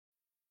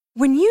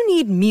When you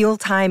need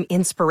mealtime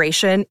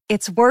inspiration,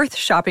 it's worth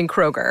shopping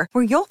Kroger,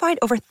 where you'll find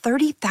over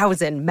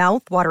 30,000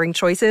 mouth-watering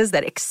choices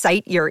that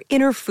excite your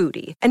inner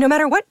foodie. And no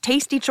matter what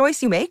tasty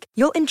choice you make,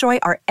 you'll enjoy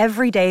our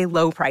everyday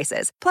low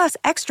prices, plus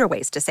extra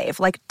ways to save,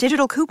 like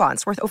digital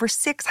coupons worth over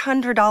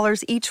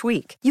 $600 each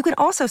week. You can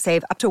also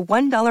save up to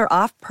 $1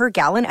 off per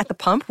gallon at the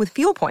pump with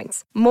fuel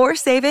points. More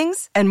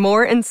savings and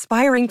more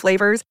inspiring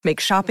flavors make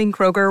shopping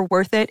Kroger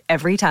worth it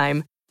every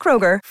time.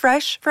 Kroger,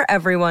 fresh for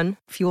everyone.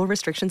 Fuel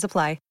restrictions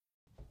apply.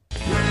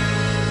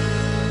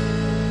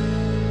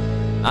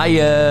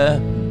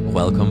 Hiya!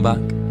 Welcome back.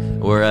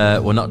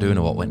 We're not doing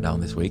a what went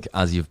down this week,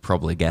 as you've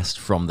probably guessed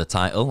from the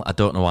title. I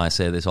don't know why I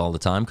say this all the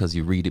time, because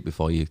you read it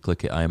before you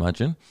click it, I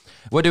imagine.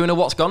 We're doing a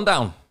what's gone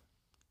down.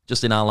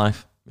 Just in our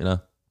life,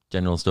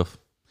 general stuff.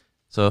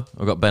 So,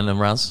 we've got Ben and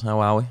Raz. How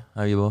are we?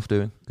 How are you both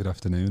doing? Good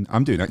afternoon.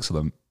 I'm doing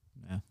excellent.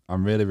 Yeah.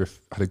 I'm really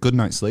had a good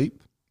night's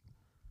sleep.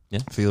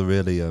 Yeah. Feel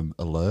really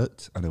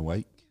alert and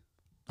awake.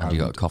 And you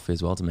got a coffee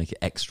as well to make it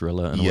extra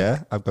alert and yeah,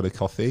 awake. I've got a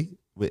coffee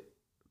with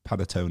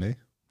panettone.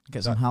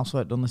 Get some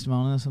housework done this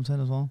morning or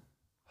something as well.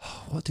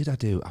 What did I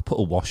do? I put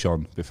a wash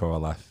on before I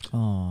left.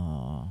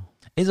 Oh.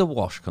 Is a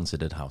wash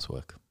considered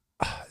housework?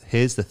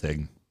 Here's the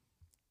thing.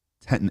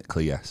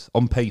 Technically, yes.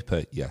 On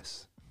paper,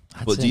 yes.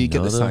 But do you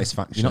get the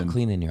satisfaction? You're not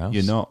cleaning your house.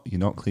 You're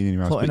not cleaning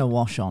your house. Putting a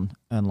wash on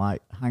and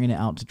hanging it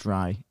out to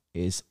dry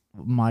is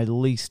my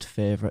least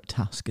favourite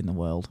task in the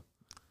world.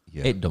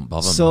 Yeah. It don't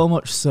bother me. So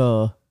much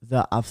so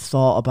that I've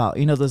thought about,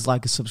 there's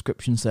like a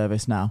subscription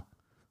service now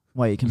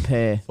where you can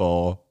pay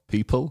for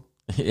people.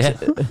 Yeah.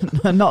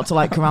 Not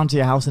to come around to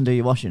your house and do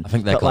your washing. I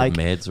think they're called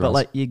maids.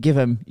 But you give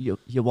them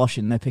your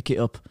washing, they pick it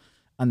up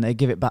and they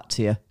give it back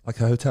to you.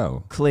 Like a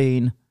hotel?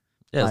 Clean.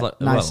 Yeah,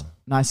 it's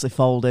nicely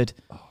folded.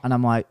 And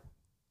I'm like,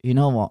 you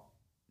know what?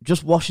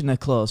 Just washing their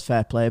clothes,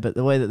 fair play, but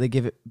the way that they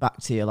give it back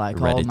to you,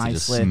 all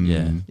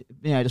nicely,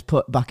 just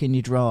put it back in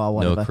your drawer or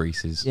whatever. No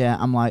creases. Yeah,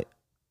 I'm like,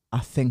 I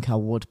think I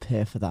would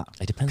pay for that.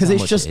 It depends how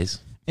much it is.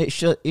 It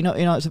should, what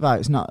it's about.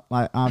 It's not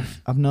like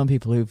I've known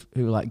people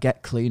who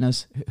get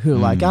cleaners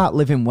who aren't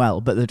living well,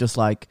 but they're just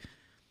like,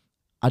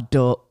 I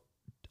don't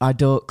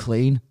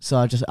clean,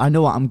 so I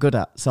know what I'm good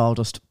at, so I'll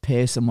just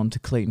pay someone to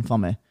clean for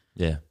me.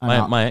 Yeah,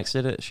 my ex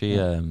did it. She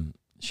and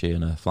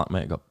her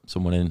flatmate got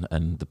someone in,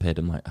 and they paid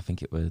them I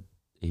think it was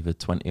either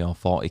 20 or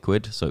 40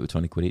 quid, so it was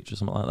 20 quid each or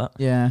something like that.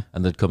 Yeah,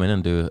 and they'd come in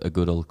and do a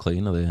good old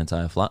clean of the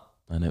entire flat,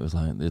 and it was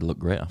they'd look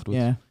great afterwards.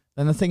 Yeah,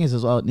 and the thing is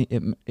as well,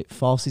 it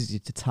forces you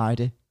to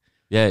tidy.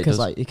 Yeah, because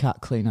you can't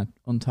clean an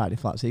untidy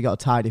flat, so you got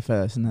to tidy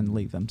first and then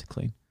leave them to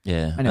clean.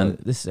 Yeah, anyway,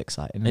 this is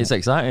exciting. It's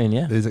exciting,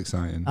 yeah. It is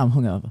exciting. I'm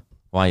hungover.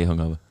 Why are you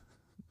hungover?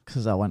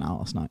 Because I went out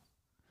last night.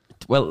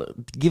 Well,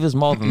 give us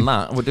more than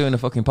that. We're doing a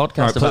fucking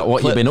podcast about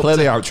what you've been up to. Play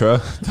the outro.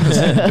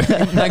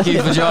 Thank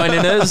you for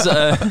joining us.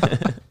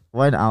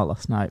 Went out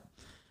last night,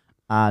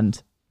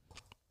 and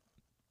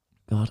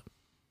God,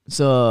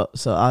 so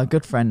our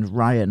good friend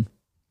Ryan,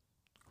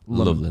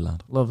 lovely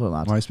lad.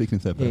 Why are you speaking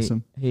third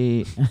person?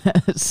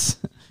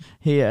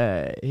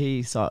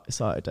 He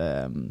sorted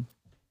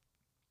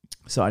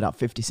out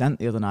 50 Cent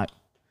the other night.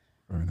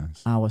 Very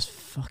nice. I was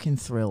fucking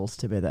thrilled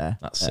to be there.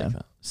 That's sick.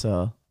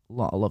 So a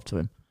lot of love to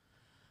him.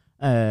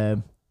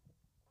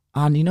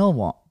 And you know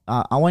what?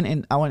 I went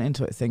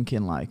into it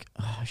thinking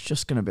it's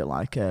just gonna be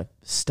like a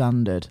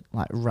standard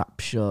rap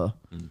show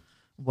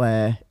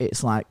where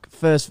it's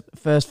first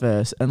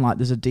verse and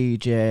there's a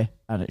DJ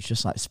and it's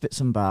just spit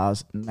some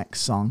bars,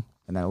 next song,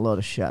 and then a load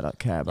of shit I don't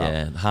care about.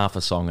 Yeah, half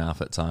a song, half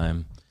at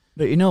time.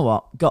 But you know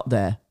what? Got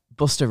there,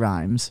 Busta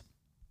Rhymes.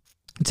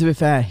 To be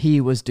fair, he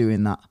was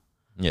doing that.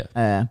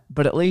 Yeah.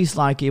 But at least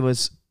he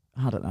was,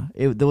 I don't know.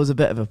 There was a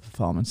bit of a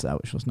performance there,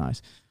 which was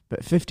nice.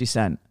 But 50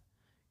 Cent,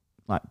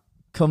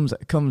 comes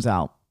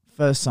out.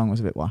 First song was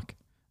a bit whack,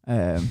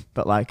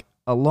 but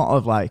a lot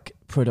of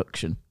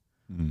production.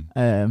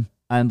 And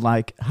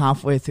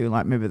halfway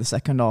through, maybe the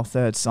second or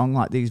third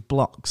song, these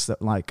blocks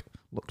that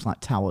looked like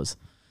towers.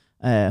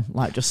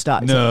 Just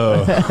started.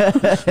 No.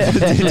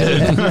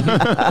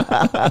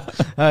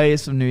 Oh,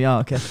 he's from New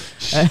York. He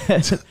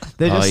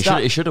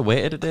should have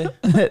waited a day.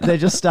 They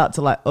just start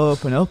to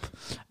open up,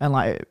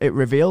 and it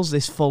reveals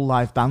this full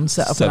live band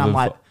setup, and I'm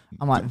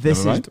like,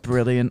 this is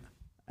brilliant.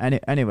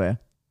 Anyway,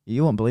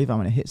 you won't believe how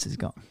many hits he's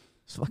got.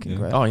 It's fucking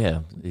great. Oh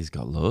yeah, he's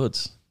got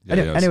loads. Yeah,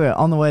 anyway,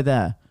 on the way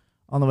there,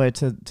 on the way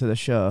to the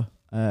show,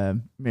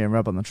 me and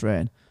Rob on the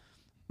train.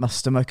 My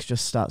stomach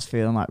just starts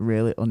feeling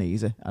really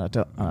uneasy, and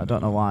I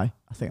don't know why.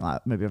 I think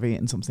maybe I've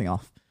eaten something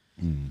off.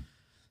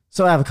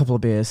 So I have a couple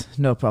of beers,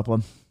 no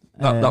problem.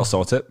 That'll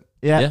sort it.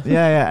 Yeah,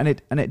 and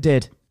it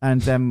did.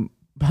 And then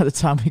by the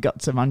time we got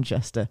to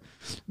Manchester,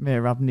 me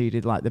and Rob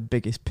needed the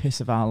biggest piss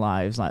of our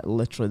lives.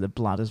 Literally, the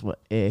bladders were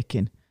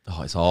aching.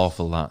 Oh, it's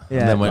awful that. Yeah.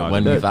 And then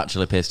when we've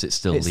actually pissed, it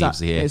still leaves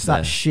the ache. It's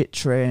that shit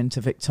train to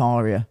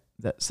Victoria.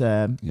 That's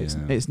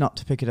it's not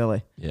to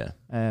Piccadilly. Yeah.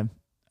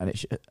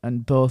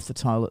 And both the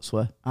toilets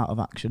were out of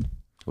action.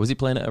 Was he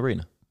playing at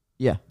Arena?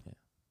 Yeah.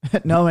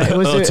 No, it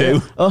was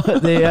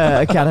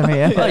the Academy.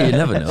 Yeah. Well, you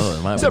never know.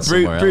 It might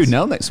be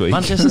Brunel next week.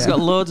 Manchester's got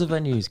loads of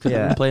venues. Could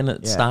have been playing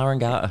at Star and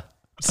Garter.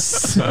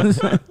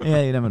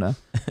 Yeah, you never know.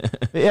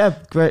 But yeah,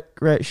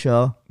 great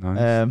show.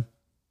 Nice.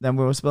 Then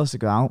we were supposed to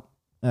go out.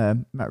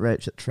 Met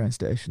Rach at the train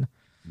station.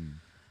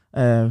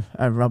 And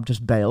Rob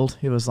just bailed.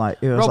 He was like,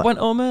 Rob went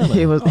home early.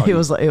 He was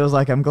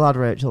like, I'm glad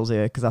Rachel's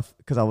here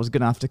because I was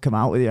gonna have to come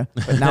out with you,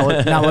 but now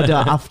I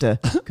don't have to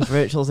because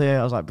Rachel's here.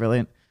 I was like,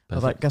 brilliant. Perfect. I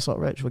was like, guess what,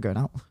 Rachel, we're going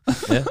out.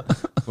 Yeah,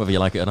 whether you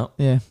like it or not.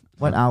 Yeah,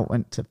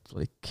 went to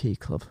the Key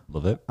Club.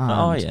 Love it.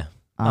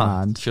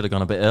 And should have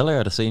gone a bit earlier.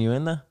 I'd have seen you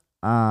in there.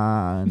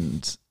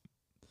 And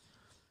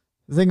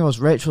the thing was,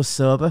 Rachel was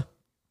sober,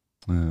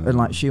 and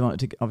like she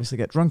wanted to obviously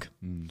get drunk.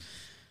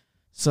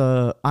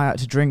 So I had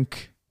to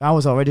drink. I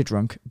was already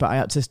drunk, but I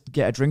had to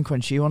get a drink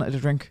when she wanted a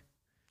drink.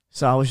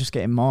 So I was just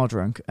getting more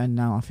drunk, and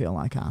now I feel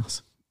like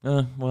ass.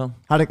 Well,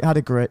 had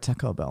a great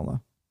Taco Bell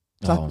though.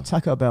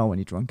 Taco Bell when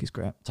you're drunk is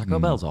great. Taco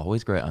Bell's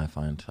always great. I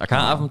find I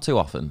can't have them too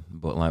often,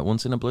 but like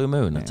once in a blue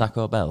moon, a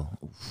Taco Bell.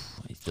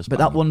 It's just. But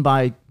that one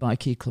by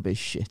Key Club is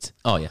shit.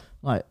 Oh yeah,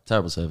 like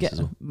terrible service as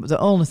well. The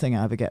only thing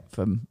I ever get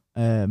from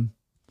Volcano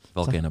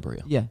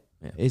Burrito. Yeah,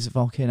 is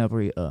Volcano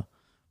Burrito.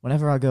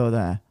 Whenever I go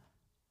there,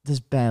 there's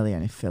barely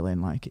any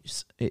filling. Like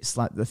it's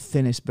like the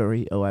thinnest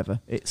burrito ever.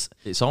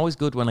 It's always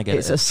good when I get it.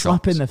 It's a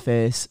slap in the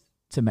face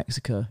to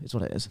Mexico, is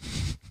what it is.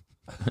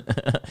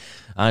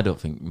 I don't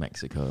think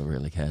Mexico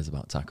really cares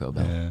about Taco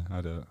Bell. Yeah,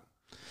 I don't.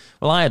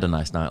 Well, I had a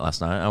nice night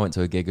last night. I went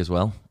to a gig as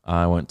well.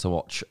 I went to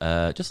watch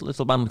just a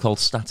little band called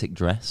Static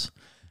Dress,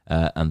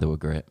 and they were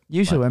great.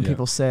 Usually when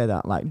people say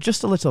that, like,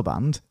 just a little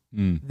band,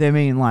 they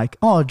mean like,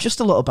 oh,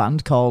 just a little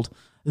band called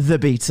The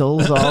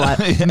Beatles or like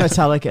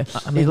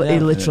Metallica. I mean, he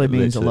literally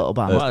means a little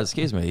band. Well,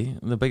 excuse me,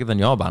 they're bigger than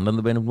your band and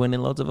they've been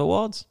winning loads of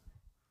awards.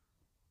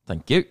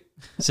 Thank you.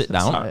 Sit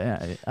down.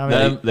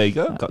 There you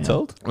go. Got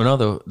told. Well,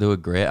 no, they were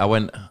great. I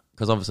went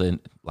because obviously,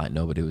 like,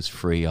 nobody was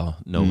free or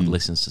no one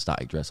listens to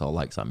Static Dress or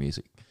likes that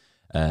music.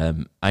 I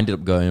ended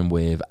up going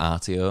with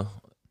RTO.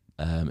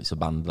 It's a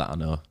band that I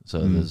know. So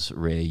there's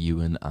Ray,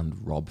 Ewan, and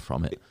Rob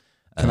from it.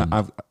 Can I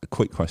have a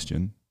quick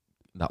question?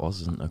 That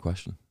wasn't a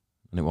question,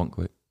 and it wasn't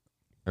quick.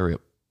 Hurry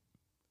up.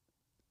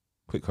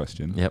 Quick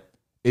question. Yep.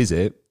 Is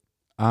it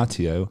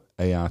RTO,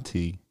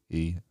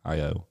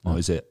 ARTEIO, or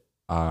is it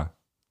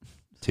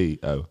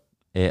RTO?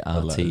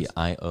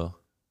 ARTIO.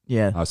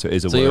 Yeah. Oh, so it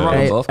is a So word. you're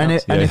wrong both. And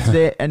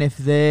if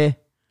they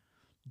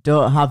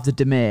don't have the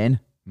domain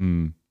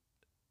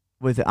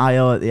with the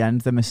IO at the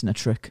end, they're missing a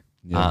trick.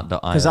 Yeah.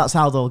 Because that's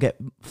how they'll get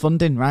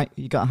funding, right?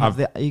 You got to have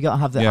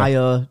the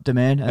IO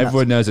domain.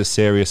 Everyone knows a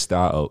serious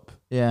startup.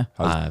 Yeah.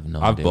 I have no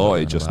idea. I've bought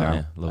it just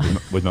now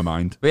with my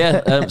mind. But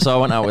yeah, so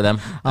I went out with them.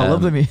 I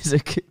love the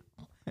music.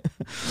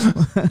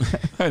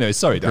 Anyway,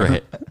 sorry, Dan.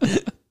 Great.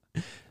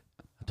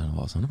 I don't know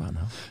what I was on about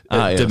now.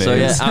 So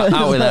yeah,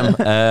 out with them.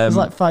 There's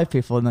like 5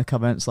 people in the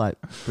comments, like,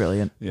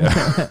 brilliant.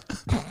 Yeah.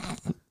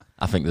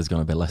 I think there's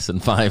going to be less than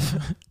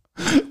 5.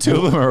 2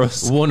 of them are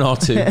us. 1 or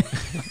 2.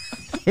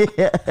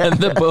 And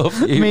they're both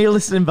you. Me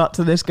listening back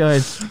to this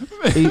going,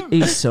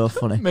 he's so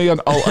funny. Me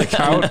on alt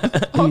account.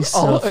 He's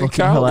so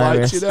fucking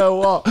hilarious. Like, you know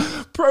what?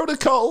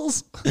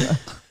 Protocols.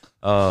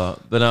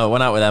 But no,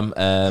 went out with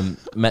them.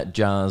 Met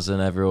Jazz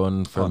and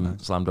everyone from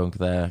Slam Dunk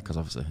there, because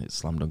obviously it's a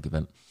Slam Dunk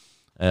event.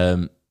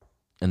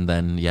 And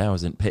then, I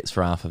was in Pits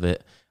for half of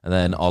it. And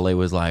then Ollie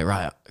was like,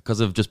 right, because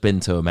I've just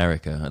been to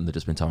America and they've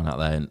just been touring out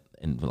there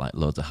in like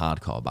loads of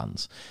hardcore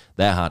bands.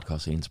 Their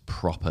hardcore scene's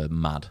proper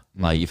mad.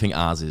 Like, you think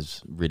ours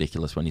is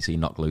ridiculous when you see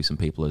Knock Loose and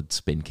people are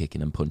spin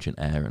kicking and punching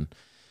air, and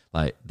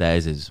like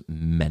theirs is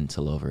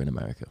mental over in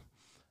America.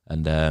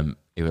 And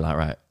he was like,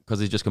 right, because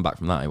he's just come back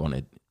from that, he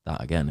wanted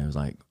that again. He was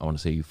like, I want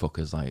to see you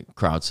fuckers like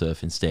crowd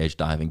surfing, stage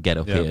diving, get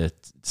up here,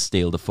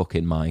 steal the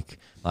fucking mic.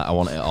 Like, I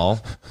want it all.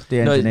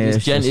 The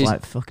engineer's just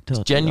like, fuck, it's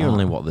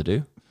genuinely what they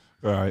do.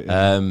 Right.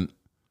 Yeah.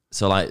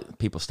 So like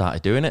people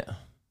started doing it.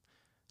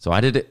 So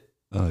I did it.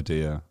 Oh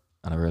dear.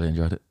 And I really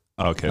enjoyed it.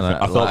 Okay. And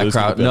I thought a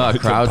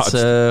crowd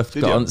surfed,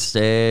 got on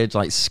stage,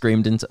 like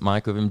screamed into the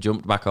mic with him,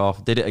 jumped back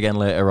off, did it again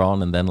later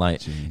on, and then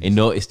like he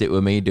noticed it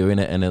with me doing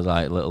it, and it was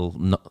like a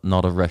little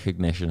nod of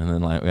recognition, and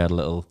then like we had a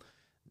little,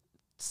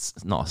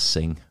 not a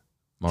sing,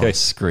 more a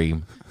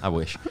scream. I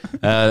wish.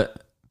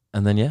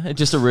 And then it's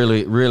just a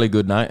really, really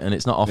good night, and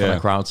it's not often a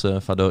crowd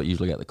surf. I don't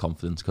usually get the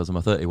confidence because I'm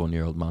a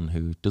 31-year-old man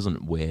who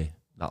doesn't weigh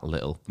that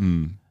little.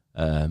 Really,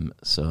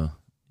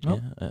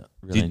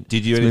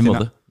 did you anything?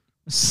 Mother.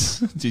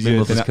 Did my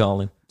mother's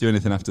calling. Do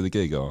anything after the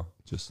gig or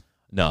just?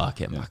 No, I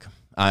came back.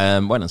 I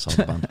went and saw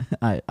the band.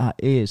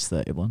 He is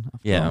 31.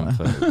 Yeah, I'm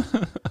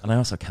 30. And I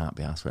also can't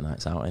be asked for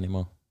nights out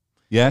anymore.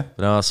 Yeah,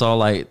 but no, I saw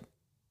like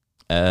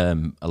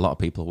a lot of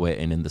people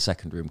waiting in the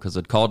second room because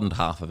I'd cordoned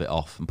half of it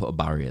off and put a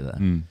barrier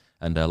there,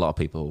 and a lot of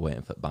people were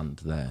waiting for the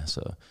band there.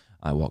 So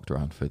I walked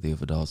around through the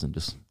other doors and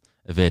just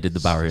evaded the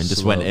barrier and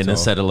just went in and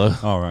said hello.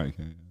 All right,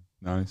 okay.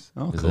 Nice.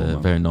 Oh, it was cool.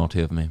 Very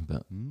naughty of me,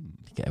 but you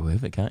get away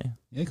with it, can't you?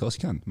 Yeah, of course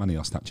you can. Man of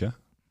your stature.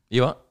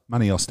 You what?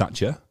 Man of your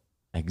stature.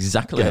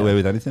 Exactly. Get away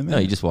with anything, man. No,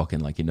 you just walk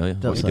in like you know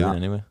what you're doing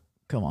anyway.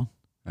 Come on.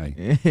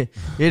 Hey.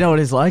 You know what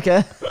it's like,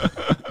 eh?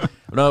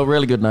 No,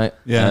 really good night.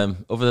 Yeah.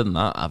 Other than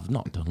that, I've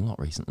not done a lot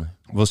recently.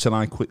 Well, shall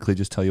I quickly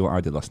just tell you what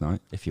I did last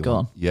night? If you Go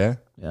want. on. Yeah.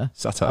 Yeah.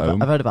 Sat at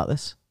home. I've heard about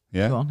this.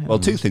 Yeah. Go on, yeah. Well,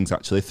 two things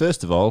actually.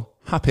 First of all,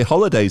 happy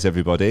holidays,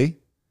 everybody.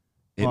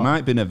 It What?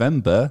 might be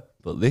November,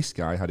 but this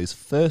guy had his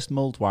first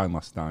mulled wine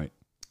last night.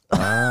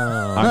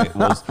 Ah.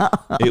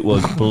 And it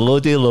was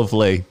bloody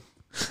lovely.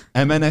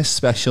 M&S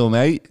special,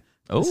 mate.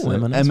 Oh,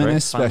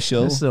 M&S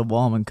special. This is a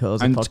warm and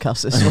cozy And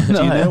podcast. This one. Do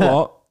you know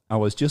what? I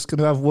was just going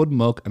to have one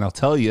mug, and I'll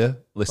tell you,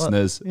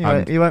 listeners.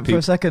 You went for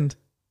a second.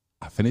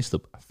 I finished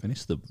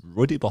the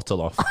ruddy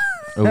bottle off.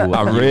 Ooh,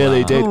 I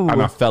really did, Ooh.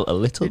 and I felt a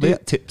little Did you-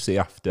 bit tipsy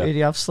after. Did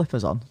you have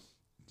slippers on?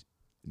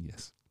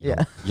 Yes.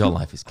 Yeah. Your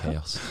life is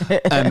chaos.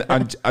 And I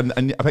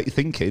bet you're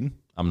thinking,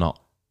 I'm not.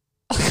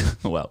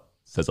 well,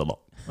 says a lot.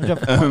 What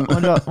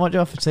do you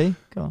have for tea?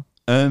 Go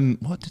on.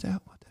 What did I?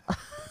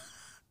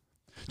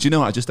 Do you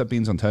know what? I just had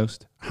beans on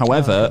toast.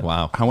 However,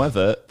 Wow.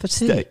 For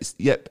tea?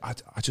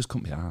 I just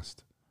couldn't be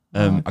asked.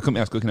 I couldn't be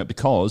asked cooking it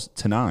because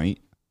tonight,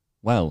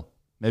 well,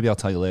 maybe I'll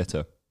tell you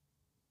later.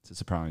 It's a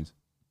surprise.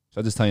 So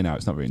I'll just tell you now.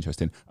 It's not very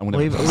interesting. I'm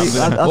gonna.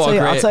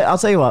 I'll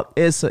tell you what.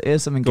 Here's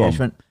some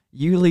engagement.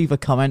 You leave a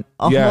comment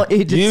on Yeah. what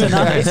he did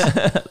tonight.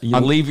 You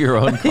leave your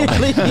own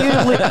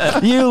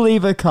comment. you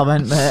leave a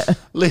comment,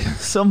 mate.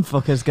 Some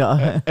fucker's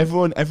got it.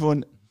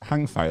 Everyone,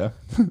 hang fire.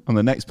 On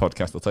the next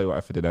podcast, I'll tell you what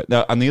I for dinner.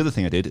 No, and the other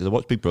thing I did is I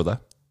watched Big Brother.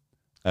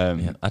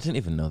 Yeah, I didn't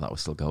even know that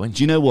was still going.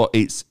 Do you know what?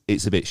 It's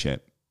a bit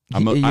shit.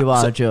 You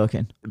are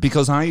joking.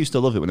 Because I used to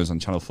love it when it was on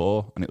Channel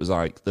 4, and it was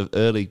like the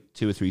early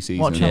 2 or 3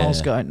 seasons. What channel's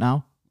Yeah. got it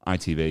now?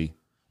 ITV,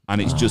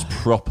 and it's just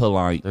proper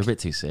like. They're a bit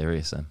too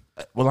serious then.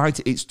 Well,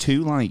 it's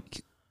too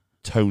like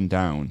toned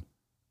down,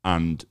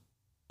 and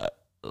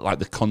like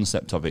the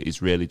concept of it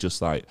is really just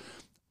like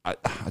I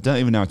don't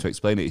even know how to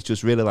explain it. It's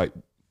just really like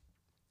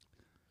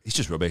it's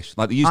just rubbish.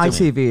 Like they used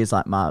ITV is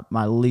like my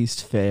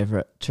least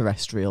favourite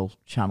terrestrial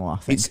channel. I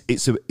think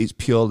it's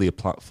purely a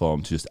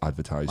platform to just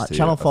advertise. like to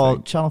Channel you, I 4.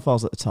 think. Channel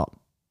 4's at the top.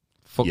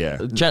 Fuck, Yeah.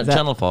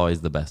 Channel 4 is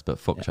the best, but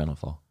fuck Channel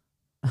 4.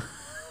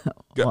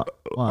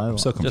 I'm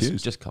so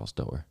confused. Just cause,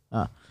 don't worry.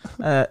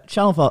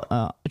 Channel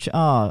 4.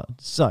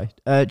 Sorry.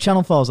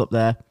 Channel 4's up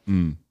there.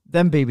 Mm,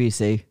 Then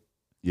BBC.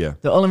 yeah,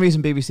 The only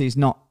reason BBC's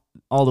not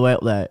all the way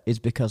up there is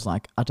because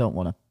like I don't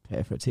want to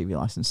pay for a TV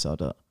license, so I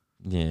don't.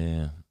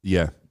 Yeah.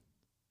 yeah.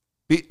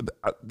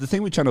 The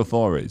thing with Channel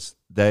 4 is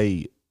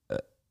the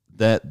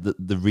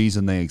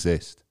reason they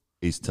exist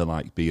is to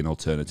like be an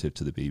alternative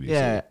to the BBC.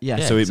 Yeah. Yeah.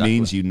 So it exactly.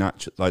 means you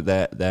naturally like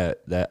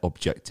their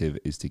objective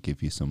is to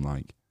give you some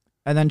like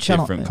And then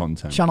different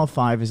content. Channel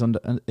 5 is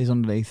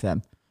underneath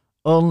them.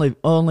 Only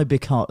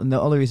because, and the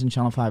only reason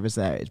Channel 5 is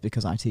there is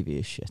because ITV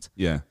is shit.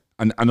 Yeah,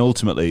 and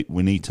ultimately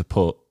we need to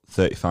put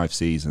 35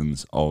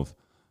 seasons of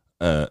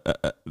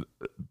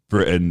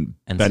Britain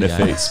NCIS.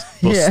 benefits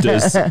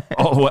busters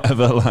or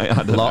whatever. Like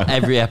I don't know.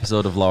 Every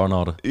episode of Law and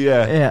Order.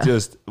 Yeah,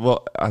 just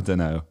what I don't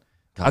know.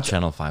 God,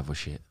 Channel 5 was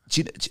shit.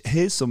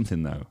 Here's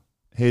something though.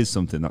 Here's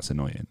something that's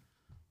annoying.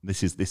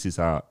 This is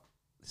our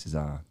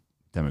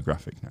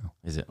demographic now.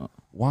 Is it?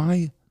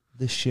 Why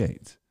the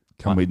shit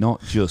can Why? we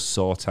not just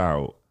sort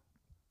out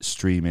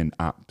streaming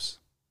apps?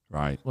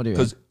 Right? What do you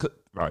mean?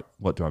 Right.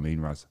 What do I mean,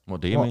 Raz?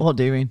 What do you mean? What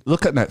do you mean?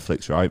 Look at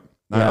Netflix, right?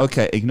 Now, Yeah.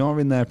 okay,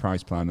 ignoring their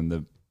price plan and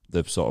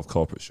the sort of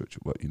corporate structure,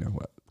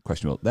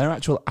 questionable. Their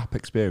actual app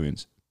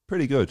experience,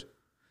 pretty good.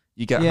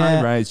 You get Yeah,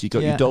 high res, you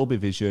got yeah. your Dolby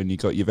Vision, you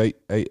got your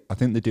I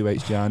think they do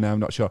HDR now. I'm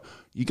not sure.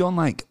 You go on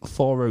like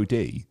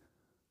 4OD,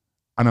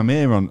 and I'm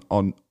here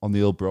on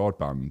the old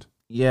broadband,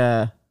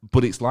 Yeah.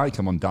 but it's like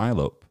I'm on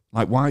dial-up.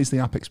 Like, why is the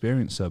app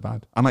experience so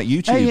bad? And like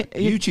YouTube,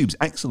 YouTube's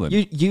excellent.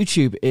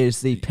 YouTube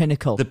is the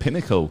pinnacle. The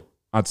pinnacle,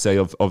 I'd say,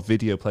 of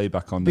video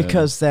playback on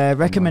Because their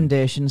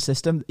recommendation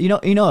system,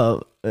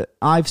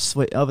 I've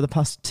switched over the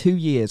past 2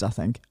 years. I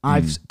think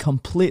I've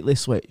completely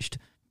switched.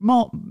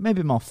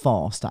 Maybe more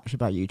forced actually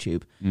by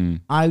YouTube.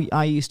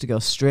 I used to go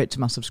straight to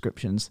my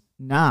subscriptions.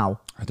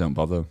 Now I don't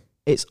bother.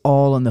 it's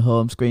all on the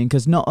home screen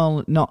because not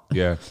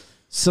Yeah,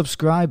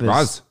 subscribers.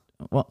 Raz,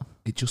 What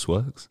it just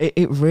works.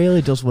 it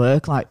really does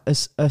work. Like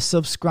a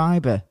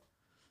subscriber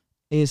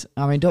is.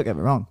 I mean, don't get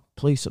me wrong.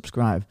 Please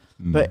subscribe,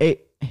 but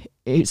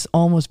it's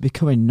almost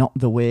becoming not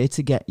the way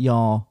to get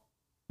your.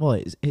 Well,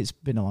 it's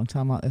been a long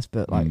time like this,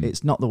 but like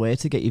it's not the way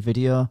to get your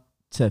video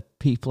to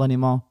people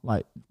anymore.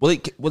 Like, Well,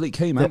 it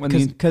came out when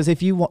because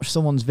if you watch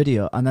someone's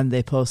video and then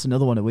they post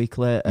another one a week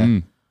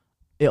later,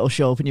 it'll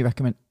show up in your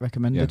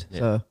recommended. Yeah.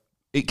 So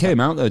it came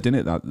out though, didn't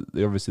it? That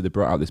they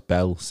brought out this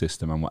bell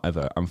system and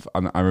whatever.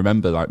 And I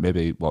remember like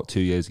maybe 2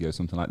 years ago,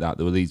 something like that.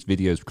 There were these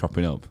videos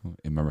cropping up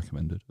in my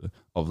recommended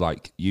of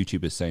like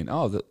YouTubers saying,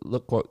 "Oh,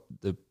 look what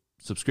the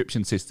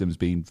subscription system's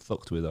been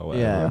fucked with," or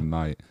whatever. Yeah. And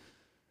like,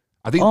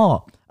 I think.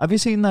 Oh, have you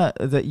seen that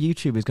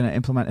YouTube is going to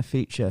implement a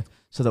feature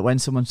so that when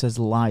someone says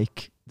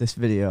like this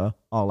video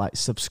or like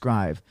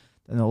subscribe,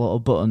 then the little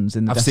buttons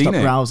in the desktop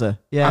browser.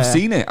 Yeah, I've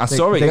seen it. I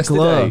saw it yesterday.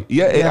 glow.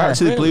 Yeah, it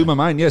actually Really? blew my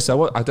mind. Yes, I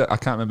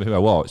can't remember who I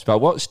watched, but I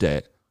watched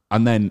it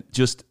and then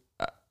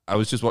I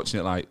was just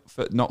watching it like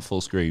not full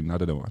screen. I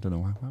don't know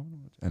why.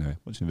 Anyway,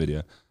 watching the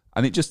video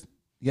and it just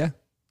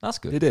That's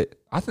good. Did it?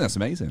 I think that's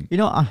amazing. You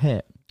know what I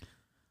hate?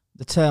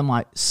 The term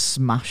like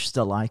smash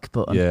the like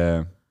button.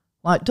 Yeah.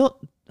 Like don't.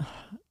 Yeah,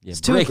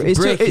 It's too, break it's,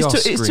 too, your it's, too,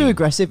 it's too screen.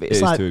 aggressive. It's It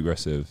is like too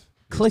aggressive.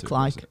 It is click too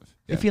like. aggressive.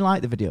 If you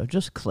like the video,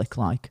 just click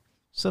like,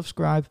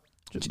 subscribe,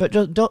 but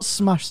just don't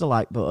smash the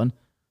like button.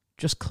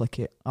 Just click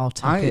it or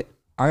tap it.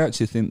 I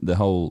actually think that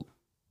whole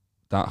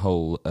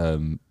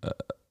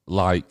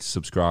like,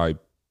 subscribe,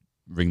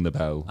 ring the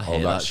bell, I all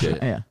hate that that shit.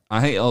 shit. Yeah.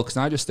 I hate it all because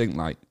I just think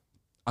like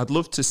I'd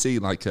love to see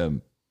like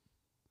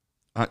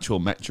actual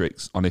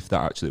metrics on if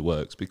that actually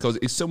works, because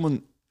is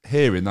someone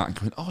hearing that and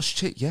going, oh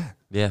shit, yeah,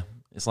 Yeah.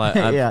 It's like,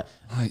 Yeah.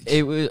 like,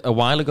 it was a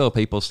while ago,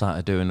 people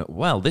started doing,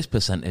 well, this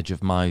percentage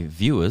of my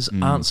viewers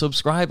aren't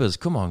subscribers.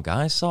 Come on,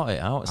 guys, sort it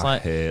out. It's I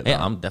like, hate hey,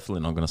 that. I'm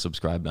definitely not going to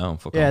subscribe now.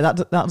 Fuck Yeah, off.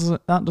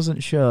 that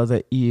doesn't show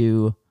that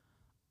you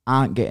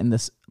aren't getting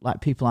this,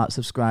 like people aren't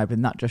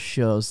subscribing. That just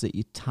shows that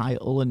your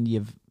title and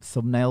your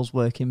thumbnails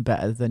working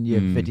better than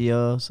your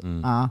videos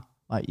are.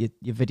 Like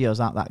your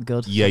videos aren't that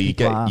good. yeah, you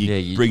People are.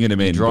 you're bringing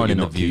them in, You're drawing but in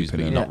you're the not views, but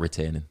keeping you're them. not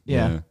retaining.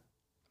 Yeah.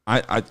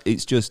 I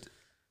it's just,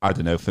 I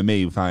don't know. For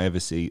me, if I ever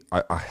see,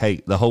 I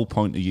hate the whole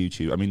point of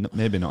YouTube. I mean,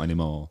 maybe not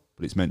anymore,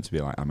 but it's meant to be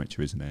like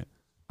amateur, isn't it?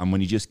 And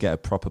when you just get a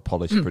proper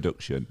polished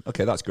production,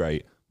 okay, that's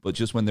great. But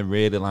just when they're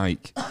really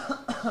like,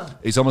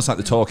 it's almost like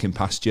they're talking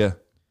past you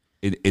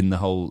in the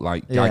whole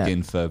like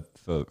gagging for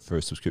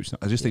a subscription.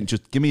 I just think,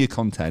 just give me your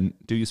content,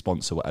 do your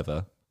sponsor,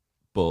 whatever,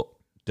 but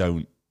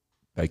don't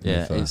beg me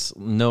Yeah, for. it's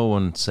no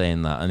one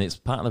saying that. And it's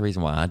part of the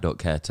reason why I don't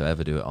care to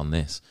ever do it on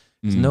this.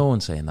 There's no one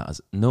saying that.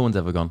 No one's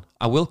ever gone,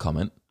 I will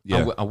comment.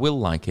 Yeah. I will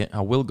like it.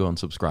 I will go and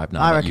subscribe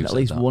now. I that reckon you've at said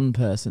least that. one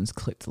person's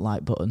clicked the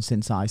like button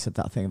since I said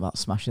that thing about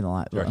smashing the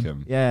like You button.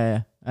 reckon?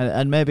 Yeah.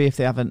 And maybe if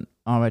they haven't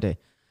already,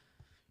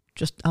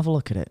 just have a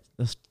look at it.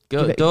 Just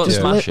Go, give it- don't just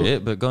a smash little-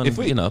 it, but go and, If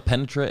we-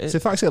 penetrate it. So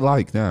if I say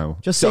like now,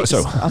 Just so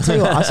I'll tell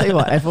you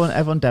what.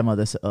 Everyone demo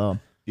this at home.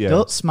 yeah,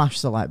 Don't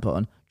smash the like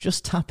button.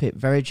 Just tap it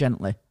very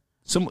gently.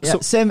 some, Yeah,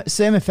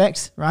 same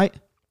effect, right?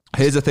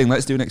 Here's the thing.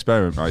 Let's do an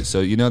experiment, right? So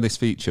you know this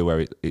feature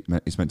where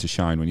it's meant to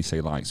shine when you say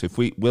like. So if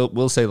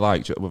we'll say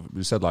like,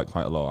 we've said like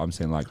quite a lot. I'm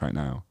saying like right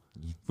now.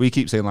 If we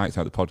keep saying like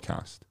throughout the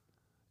podcast,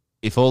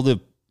 if all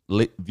the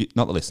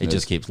not the listeners, It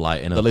just keeps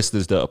lighting the up.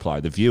 listeners don't apply.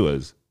 The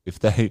viewers, if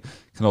they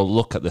can all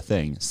look at the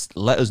thing,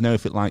 let us know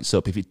if it lights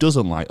up. If it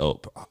doesn't light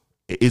up,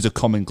 it is a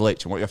common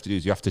glitch. And what you have to do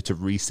is you have to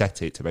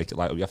reset it to make it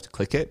light up. You have to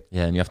click it.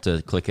 Yeah, and you have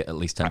to click it at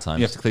least 10 times.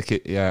 You have to click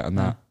it, yeah, and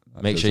that.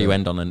 Make does sure you it.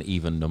 end on an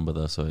even number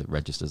though, so it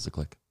registers the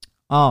click.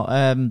 Oh,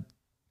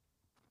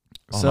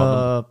 Oh,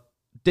 so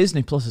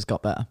Disney Plus has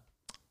got better.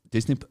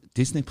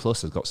 Disney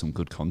Plus has got some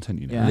good content,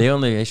 you know. Yeah. The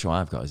only issue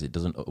I've got is it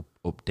doesn't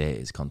update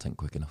its content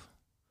quick enough.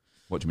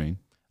 What do you mean?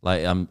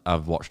 Like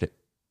I've watched it.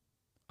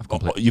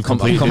 You've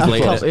completed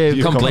completed it.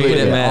 You've Completed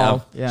it, mate.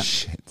 all. Yeah.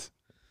 Shit.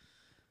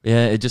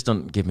 Yeah, it just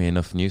doesn't give me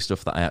enough new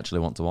stuff that I actually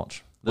want to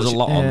watch. There's a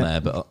lot on Yeah.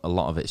 there, but a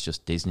lot of it's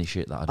just Disney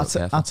shit that I don't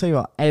care for. I'll tell you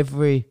what.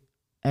 Every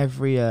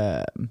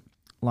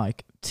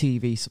like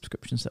TV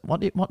subscription set. What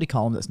do you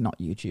call them? That's not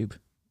YouTube.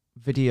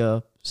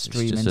 Video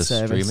streaming just a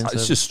service. streaming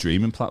It's just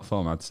streaming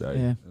platform, I'd say.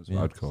 Yeah. That's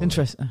what I'd call it.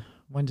 Interesting.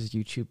 When does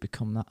YouTube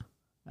become that?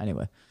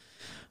 Anyway.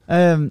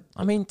 I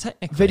mean,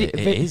 technically, it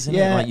is, isn't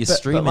it? Like you're but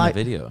streaming like- a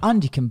video.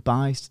 and you can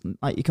buy,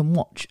 like you can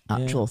watch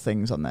actual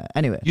things on there.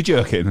 Anyway, You're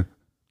joking.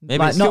 Maybe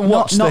like it's, not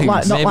watch not things.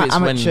 like Maybe it's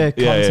when- amateur Yeah,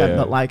 content, yeah, yeah.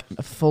 but like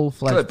a full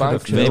fledged Click buy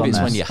production. maybe on it's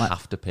there. when you Like-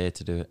 have to pay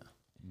to do it,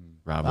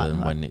 rather Right, than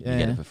right. when you Yeah,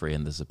 get yeah. it for free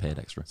and there's a paid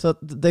extra. So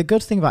the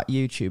good thing about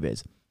YouTube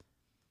is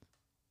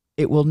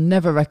it will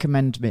never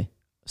recommend me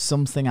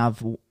something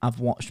I've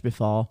watched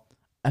before,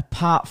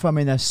 apart from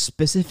in a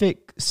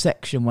specific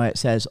section where it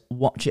says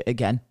watch it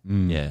again.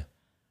 Yeah.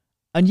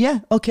 And yeah,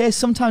 okay,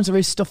 sometimes there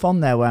is stuff on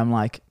there where I'm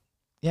like,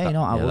 yeah, you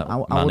know, that I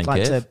Man would in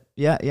like Cave. to,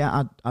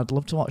 yeah, I'd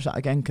love to watch that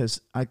again because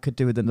I could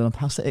do with another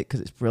pass at it because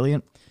it's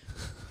brilliant.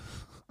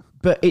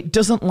 But it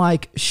doesn't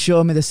like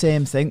show me the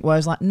same thing.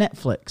 Whereas like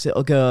Netflix,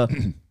 it'll go,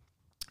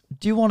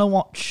 do you want to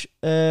watch?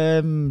 Do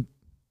you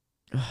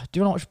want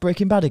to watch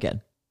Breaking Bad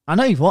again? I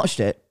know you've watched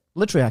it.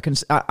 Literally,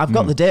 I've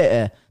got the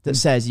data that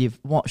says you've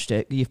watched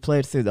it. You've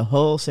played through the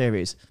whole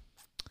series.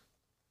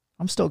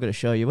 I'm still going to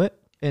show you it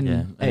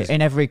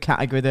in every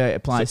category that it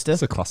applies to.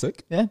 It's a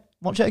classic. Yeah,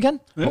 watch it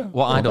again. Yeah.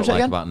 What I don't Watch it like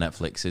again. about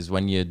Netflix is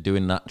when you're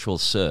doing an actual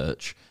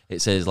search,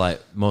 it says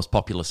like most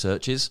popular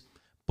searches,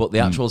 but the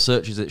actual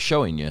searches it's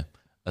showing you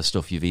are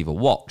stuff you've either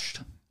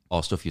watched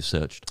or stuff you've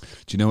searched.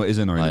 Do you know what is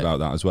annoying Like- about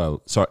that as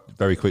well? Sorry,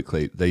 very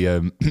quickly.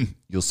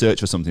 You'll search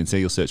for something. Say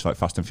you'll search like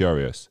Fast and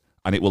Furious,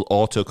 and it will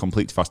auto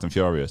complete to Fast and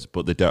Furious,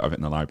 but they don't have it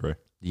in the library.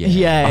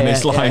 Yeah. And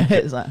it's like-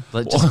 it's like,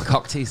 Like, just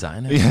cock tease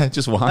that, innit? Yeah,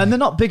 just why? and they're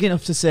not big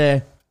enough to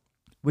say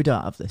we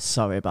don't have this.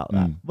 Sorry about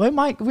that. We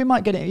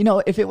might get it. You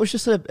know, if it was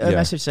just a Yeah.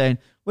 message saying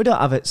we don't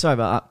have it. Sorry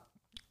about that.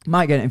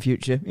 Might get it in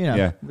future. You know,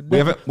 Yeah.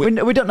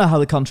 we don't know how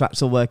the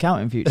contracts will work out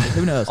in future.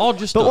 Who knows? Or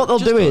just But don't- what they'll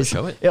just do don't is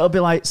show it. it'll be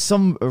like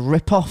some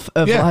rip off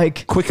of yeah,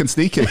 like quick and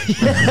sneaky.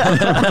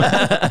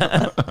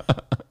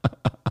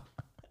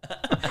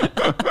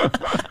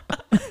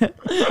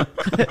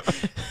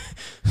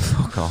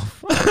 Fuck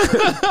off.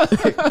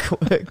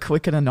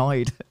 quick and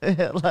annoyed.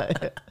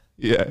 Like,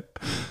 Yeah.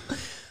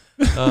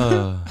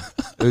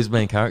 Who's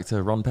main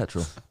character? Ron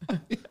Petrol.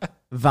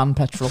 Van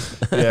Petrol.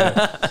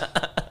 Yeah.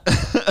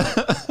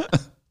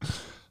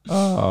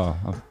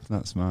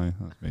 That's me.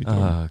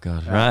 Oh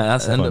god! Right,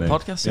 that's the end of the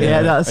podcast.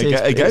 Yeah, that's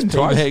again it's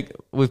twice.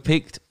 We've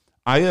peaked.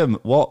 I am.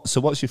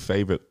 So what's your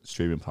favourite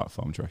streaming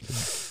platform? Do you reckon?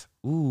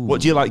 Ooh.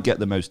 What do you like get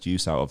the most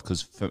use out of?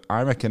 Because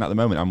I reckon at the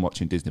moment I'm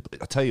watching Disney.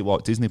 I tell you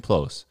what, Disney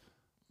Plus.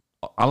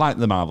 I like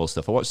the Marvel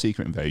stuff. I watched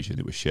Secret Invasion.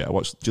 It was shit.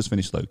 Just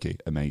finished Loki.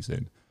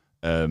 Amazing.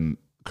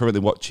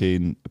 Currently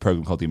watching a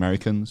program called The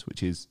Americans,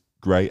 which is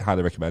great.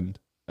 Highly recommend.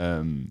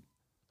 And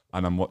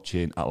I'm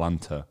watching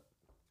Atlanta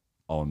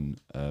on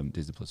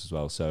Disney Plus as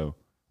well. So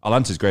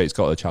Atlanta's great. It's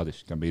got a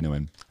Childish Gambino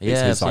in.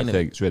 Yeah, it's like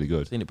thing. It's really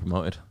good. Seen it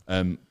promoted.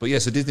 But yeah,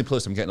 so Disney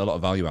Plus, I'm getting a lot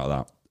of value out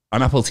of that.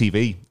 And Apple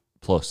TV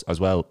Plus as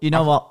well. You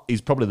know what?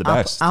 He's probably the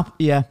best.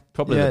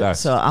 Probably the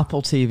best. So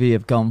Apple TV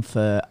have gone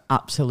for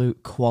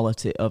absolute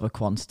quality over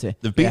quantity.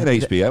 They've beaten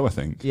HBO, I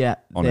think. Yeah,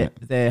 on it.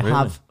 They Really?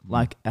 have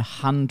like a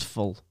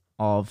handful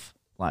of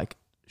like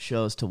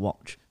shows to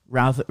watch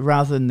rather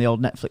than the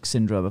old Netflix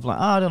syndrome of like,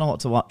 oh, I don't know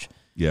what to watch.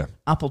 Yeah.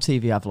 Apple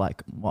TV have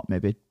like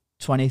maybe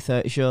 20,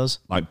 30 shows.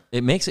 Like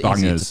It makes it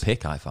easier bangers. to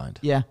pick, I find.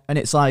 Yeah, and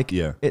it's like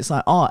Yeah.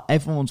 oh,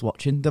 everyone's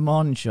watching the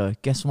morning show.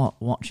 Guess what?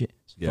 Watch it.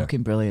 It's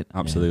fucking brilliant.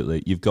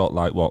 Absolutely. You've got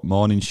like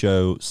Morning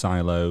Show,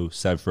 Silo,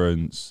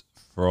 Severance,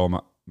 For All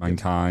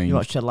Mankind. You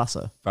watch Ted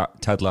Lasso?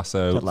 Ted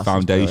Lasso, Ted Lasso's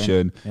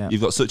Foundation. brilliant. Yeah.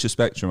 You've got such a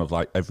spectrum of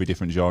like every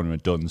different genre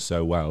done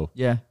so well.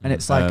 Yeah, and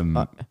it's like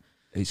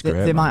It's they,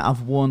 great. they man. might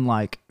have one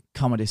like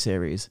comedy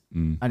series,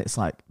 and it's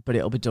like, but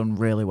it'll be done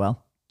really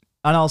well.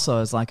 And also,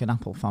 as like an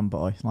Apple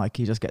fanboy, like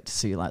you just get to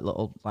see like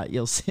little, like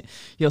you'll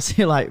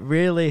see like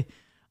really,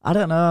 I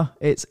don't know.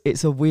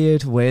 It's a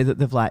weird way that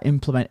they've like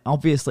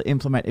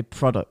implemented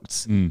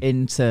products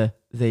into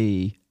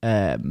the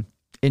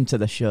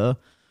show,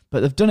 but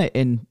they've done it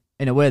in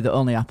a way that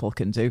only Apple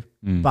can do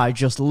by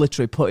just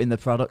literally putting the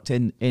product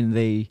in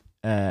the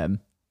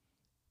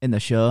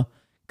show.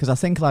 Because I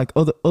think like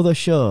other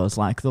shows,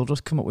 like they'll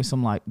just come up with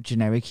some like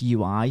generic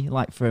UI,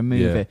 like for a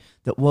movie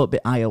that won't be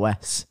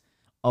iOS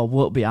or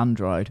won't be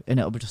Android, and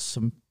it'll be just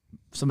some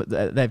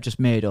that they've just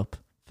made up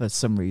for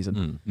some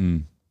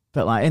reason.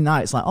 But like in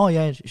that, it's like, oh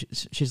yeah,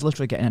 she's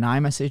literally getting an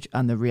iMessage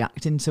and they're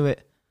reacting to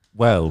it.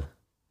 Well,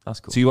 That's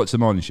cool. so you watch the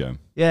Morning Show?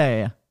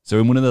 Yeah. So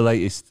in the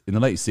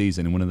latest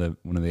season, in one of the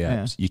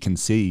apps, you can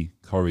see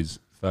Corey's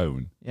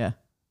phone. Yeah.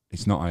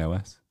 It's not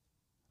iOS,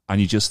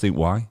 and you just think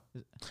why?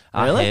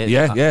 Really?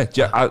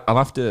 I'd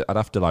have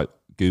to like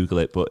Google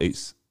it, but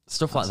it's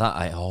Stuff like that,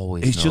 I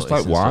always. It's just notice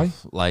like, and why?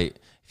 stuff. Like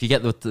if you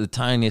get the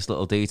tiniest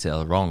little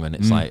detail wrong, and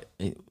it's like,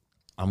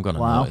 I'm gonna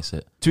notice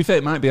it. To be fair,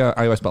 it might be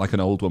iOS, but like an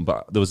old one.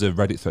 But there was a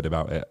Reddit thread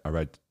about it I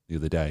read the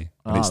other day,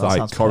 and it's that like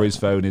sounds Corey's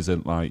phone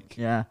isn't like.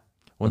 Yeah.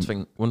 One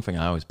thing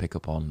I always pick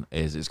up on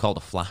is it's called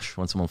a flash,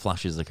 when someone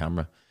flashes the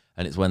camera,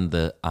 and it's when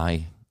the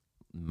eye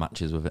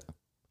matches with it,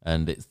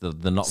 and it's the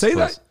not Say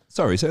supposed. that.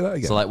 Sorry, say that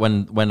again. So like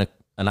when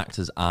an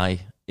actor's eye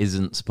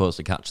isn't supposed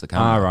to catch the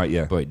camera, right,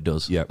 yeah, but it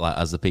does. Yeah, like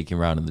as they're peeking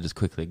around and they just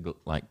quickly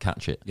like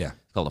catch it. Yeah,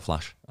 it's called a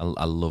flash.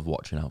 I love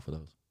watching out for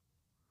those.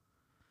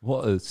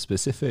 What a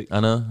specific. I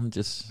know,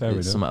 it's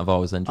something I've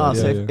always enjoyed. Oh,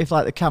 so if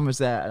like the camera's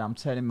there and I'm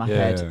turning my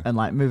head and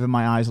like moving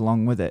my eyes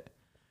along with it,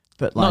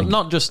 but like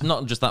not just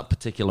that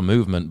particular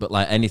movement, but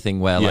like anything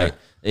where like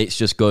it's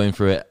just going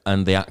through it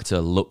and the actor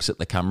looks at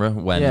the camera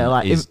when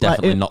he's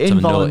definitely not to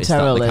notice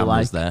that the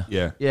camera's there.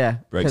 Yeah,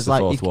 breaks the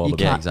like fourth wall.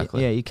 Yeah,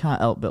 exactly. Yeah, you can't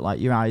help but like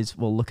your eyes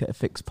will look at a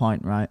fixed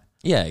point, right?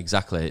 Yeah,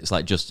 exactly. It's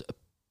like just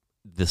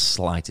the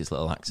slightest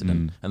little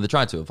accident, and they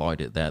try to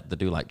avoid it. They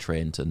do like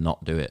train to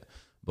not do it,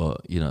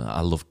 but you know,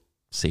 I love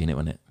seeing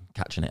it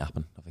catching it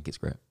happen. I think it's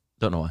great.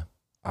 Don't know why.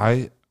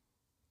 I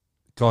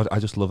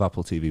just love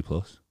Apple TV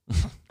Plus.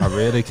 I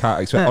really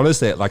can't expect.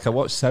 Honestly, like I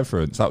watched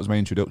Severance. That was my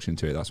introduction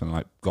to it. That's when I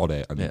like got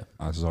it and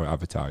I saw it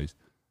advertised.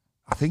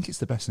 I think it's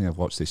the best thing I've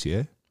watched this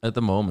year. At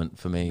the moment,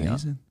 for me,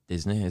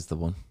 Disney is the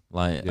one.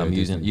 Like I'm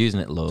using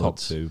it loads. Top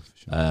two.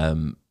 For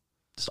sure.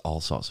 Just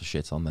all sorts of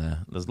shit on there.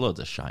 There's loads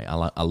of shite.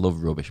 I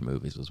love rubbish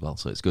movies as well,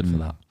 so it's good for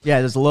that. Yeah,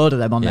 there's a load of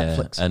them on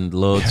Netflix. And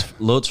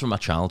loads from my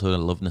childhood. I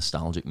love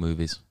nostalgic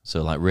movies.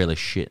 So like really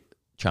shit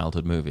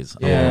childhood movies.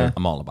 Yeah.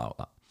 I'm all about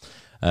that.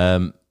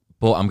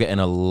 But I'm getting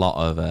a lot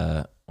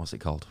of what's it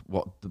called?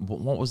 What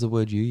was the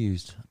word you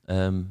used?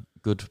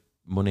 Good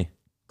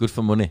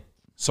for money.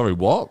 Sorry,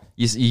 what?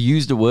 You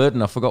used a word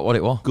and I forgot what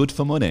it was. Good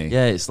for money?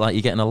 Yeah, it's like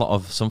you're getting a lot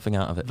of something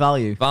out of it.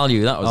 Value,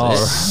 that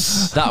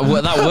was it. That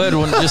word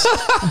wouldn't just...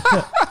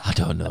 I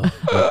don't know.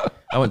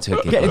 I went to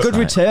a gig get a good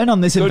last night. Return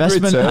on this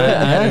investment.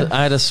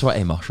 I had a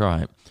sweaty mosh,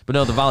 right? But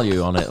no, the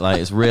value on it, like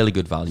it's really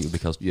good value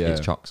because it's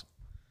Choc's.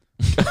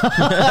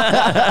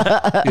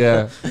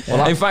 Yeah.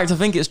 Well, in fact, I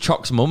think it's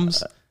Choc's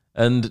mum's,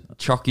 and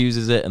Choc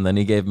uses it, and then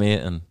he gave me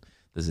it, and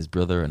there's his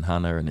brother and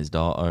Hannah and his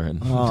daughter,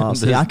 and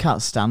see, I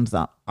can't stand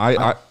that.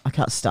 I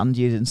can't stand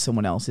using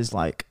someone else's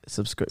like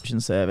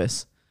subscription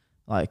service.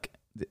 Like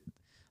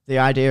the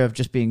idea of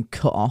just being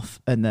cut off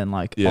and then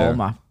like all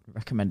my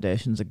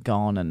recommendations are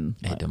gone, and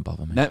It don't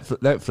bother me.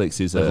 Netflix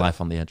is Live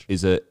life on the edge.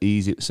 is a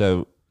easy.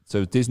 So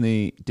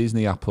Disney,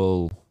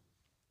 Apple.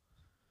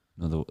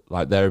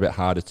 Like they're a bit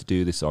harder to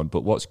do this on.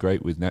 But what's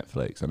great with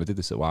Netflix, and I did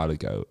this a while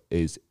ago,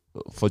 is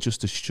for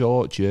just a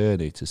short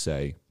journey to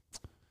say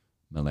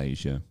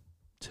Malaysia,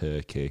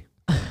 Turkey,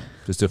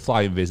 just to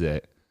fly and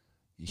visit,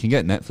 you can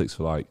get Netflix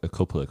for like a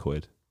couple of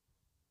quid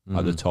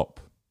at the top.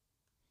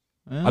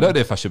 I don't know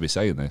if I should be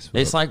saying this.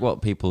 It's like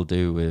what people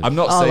do with. I'm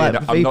not saying.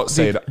 I'm not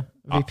saying.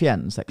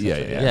 VPNs,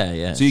 etc.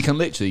 Yeah. So you can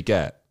literally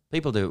get.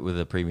 People do it with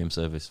a premium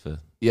service for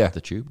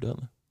the tube, don't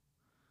they?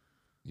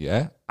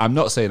 Yeah, I'm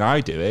not saying I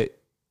do it,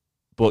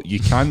 but you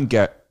can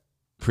get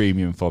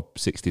premium for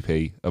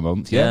 60p a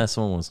month. Yeah,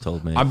 someone once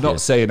told me. I'm not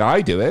saying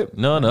I do it.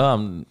 No,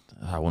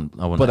 I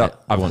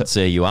wouldn't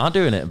say you are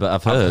doing it, but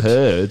I've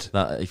heard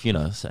that if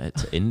say it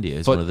to India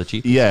is one of the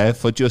cheapest. Yeah,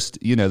 for just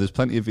there's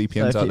plenty of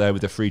VPNs out there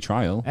with a free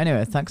trial.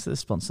 Anyway, thanks to the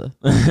sponsor.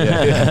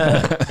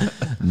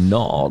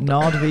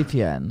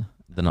 NordVPN.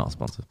 They're not a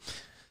sponsor.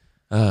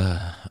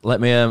 Let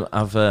me.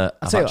 I've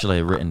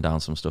actually written down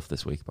some stuff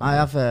this week.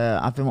 I've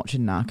been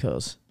watching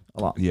Narcos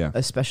a lot. Yeah,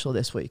 especially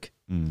this week.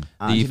 And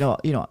you know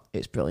what?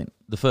 It's brilliant.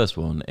 The first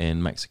one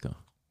in Mexico.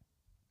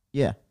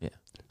 Yeah.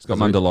 It's got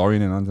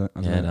Mandalorian in, hasn't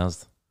it? Yeah, it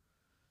has.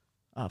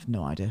 I have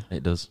no idea.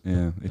 It does.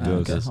 Yeah, it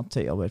does. Okay. I'll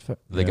take your word for it.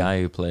 The guy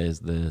who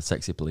plays the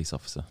sexy police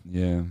officer.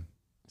 Yeah.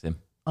 It's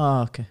him.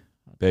 Oh, okay.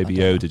 Baby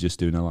Yoda just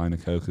doing a line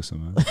of coke or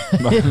something.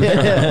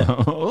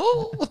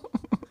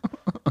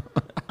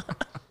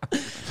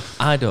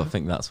 I don't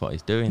think that's what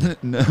he's doing.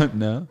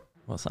 No.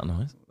 What's that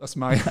noise? That's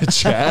my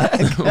chair.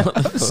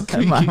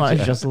 My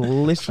mind's just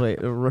literally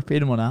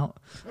ripping one out.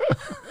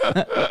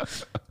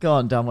 Go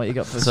on, Dan, what you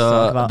got for us to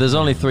talk about? There's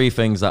only 3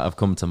 things that have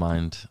come to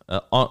mind.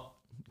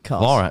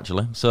 4,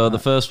 actually. So the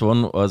first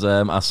one was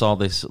I saw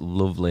this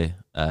lovely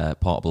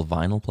portable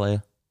vinyl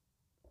player.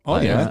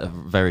 Oh, yeah.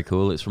 Very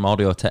cool. It's from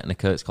Audio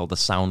Technica. It's called the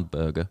Sound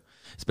Burger.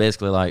 It's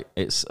basically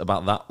it's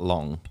about that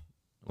long,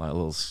 like a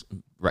little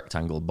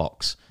rectangle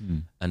box,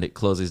 and it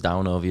closes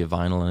down over your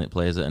vinyl and it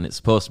plays it, and it's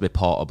supposed to be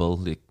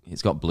portable.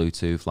 It's got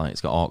Bluetooth,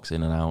 it's got aux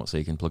in and out, so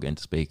you can plug it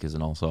into speakers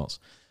and all sorts.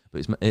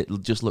 But it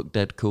just looked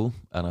dead cool,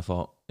 and I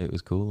thought it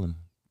was cool, and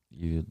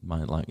you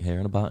might like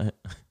hearing about it.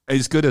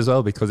 It's good as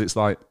well because it's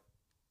like,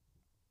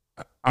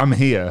 I'm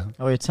here.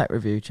 Oh, your tech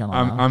review channel.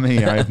 I'm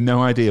here. I have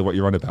no idea what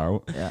you're on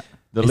about. Yeah.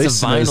 The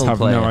listeners have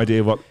no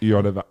idea what you're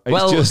on about.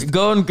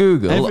 Go and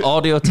Google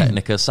Audio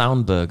Technica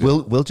Sound Burger.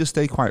 We'll just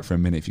stay quiet for a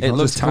minute. If you can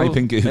just type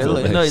in Google.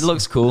 It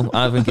looks cool.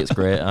 I think it's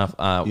great.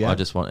 I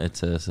just wanted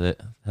to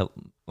help,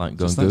 go and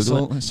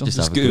Google it.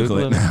 Just Google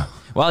it now.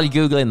 While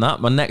you're Googling that,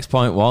 my next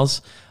point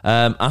was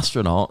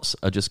astronauts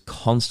are just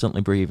constantly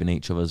breathing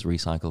each other's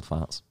recycled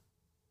farts.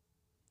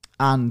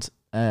 And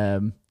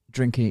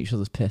drinking each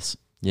other's piss.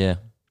 Yeah.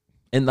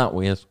 Isn't that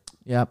weird?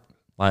 Yep.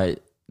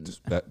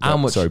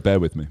 Sorry, bear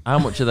with me. How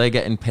much are they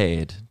getting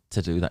paid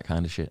to do that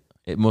kind of shit?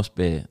 It must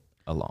be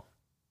a lot.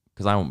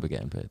 Because I won't be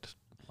getting paid.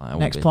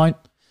 Next point.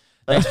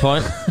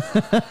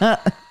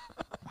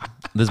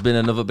 There's been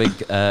another big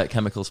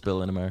chemical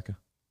spill in America.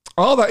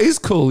 Oh, that is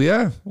cool,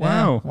 yeah.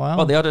 Wow. Yeah, wow.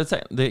 Well, the Audio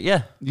Tech...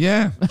 Yeah.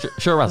 Yeah.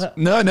 Sure, Raz.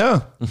 No.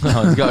 No, he's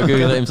got to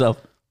Google it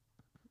himself.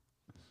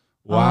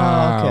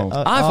 Wow. Oh,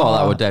 okay. I thought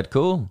that were dead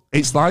cool.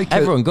 It's like...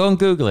 Everyone, go and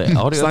Google it.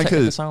 Audio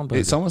Technica Sound Burger.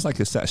 It's almost like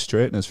a set of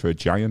straighteners for a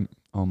giant,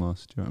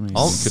 almost. Do you know what I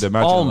mean? You could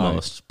imagine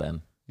almost,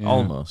 Ben. Yeah.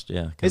 Almost,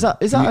 yeah. Is that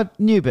a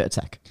new bit of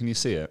tech? Can you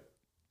see it?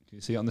 Can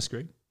you see it on the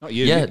screen? Not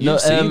you. Yeah,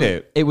 You've seen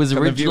it. It was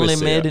Can originally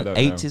made in the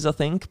 80s, I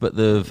think, but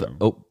they've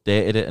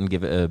updated it and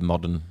give it a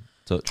modern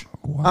touch.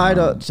 Wow. I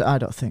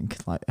don't think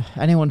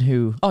anyone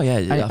who. Oh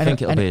yeah, I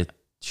think it'll be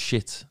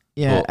shit.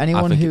 Yeah,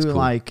 anyone who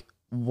cool.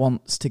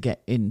 Wants to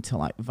get into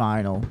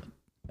vinyl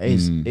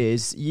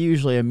is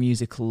usually a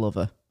musical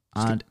lover,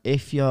 and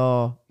if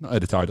you're not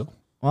heard of Tidal,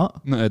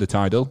 what? Not heard of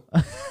Tidal.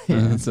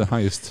 It's the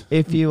highest.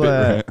 If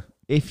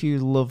you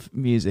love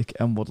music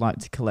and would like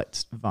to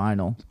collect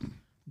vinyl,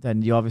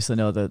 then you obviously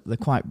know that they're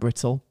quite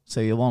brittle,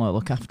 so you'll want to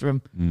look after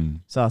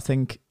them. So I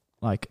think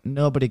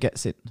nobody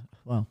gets it.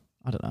 Well,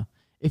 I don't know.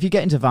 If you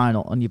get into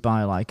vinyl and you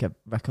buy a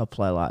record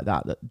player like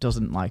that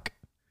doesn't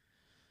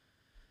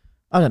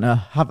I don't know,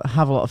 have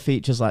a lot of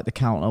features like the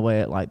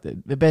counterweight,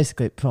 it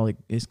basically probably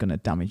is going to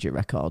damage your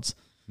records.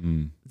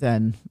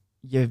 Then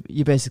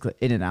you're basically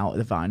in and out of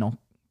the vinyl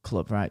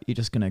club, right? You're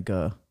just going to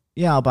go,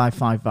 yeah, I'll buy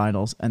 5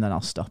 vinyls and then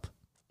I'll stop.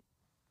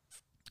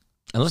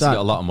 Unless you got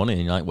a lot of money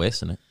and you're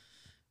wasting it.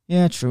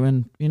 Yeah, true.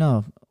 And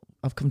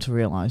I've come to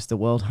realise the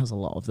world has a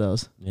lot of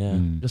those. Yeah,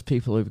 just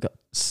people who've got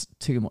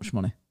too much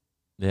money.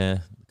 Yeah,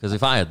 because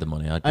if I had the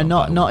money, I'd and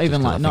not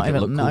even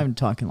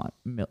talking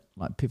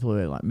people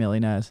who are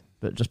millionaires,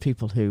 but just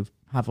people who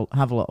have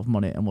a lot of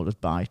money and will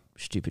just buy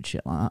stupid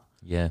shit like that.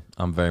 Yeah,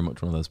 I'm very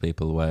much one of those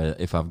people where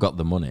if I've got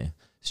the money,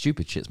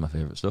 stupid shit's my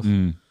favourite stuff.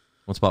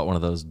 Once bought one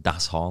of those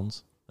Das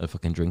horns, a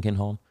fucking drinking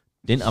horn.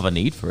 Didn't have a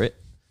need for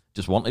it,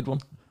 just wanted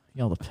one.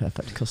 You're the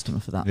perfect customer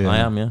for that. Yeah. I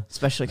am, yeah.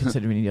 Especially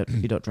considering you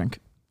don't drink.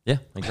 Yeah,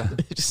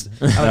 exactly.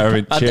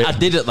 I I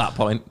did at that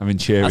point. I mean,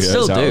 Cheerios. I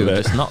still out do, of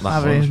it. just not that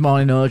Having his much.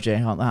 morning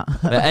OJ on that.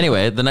 But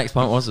anyway, the next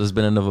point was there's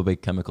been another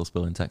big chemical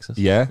spill in Texas.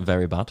 Yeah.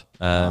 Very bad.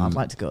 I'd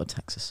like to go to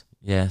Texas.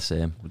 Yeah,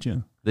 same. Would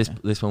you?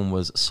 This one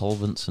was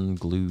solvents and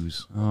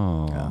glues.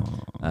 Oh.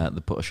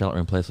 They put a shelter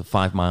in place for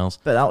 5 miles.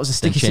 But that was a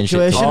sticky changed it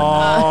to- situation.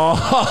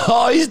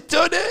 Oh, he's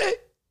done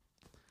it.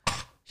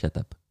 Shut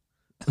up.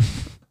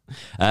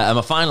 And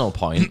my final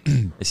point,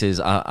 this is,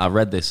 I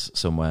read this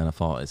somewhere and I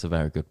thought it's a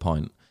very good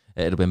point.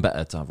 It'd have been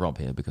better to have Rob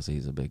here because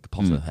he's a big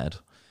Potter head.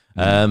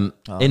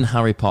 In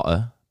Harry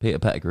Potter, Peter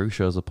Pettigrew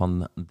shows up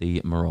on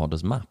the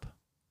Marauders map,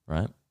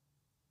 right? Do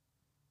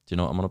you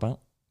know what I'm on about?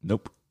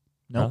 Nope.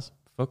 No. Raz?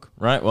 Fuck.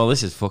 Right, well,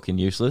 this is fucking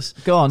useless.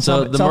 Go on.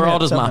 So tell the me-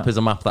 Marauders tell me. map is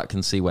a map that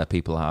can see where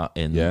people are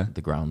in Yeah.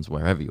 the grounds,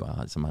 wherever you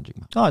are. It's a magic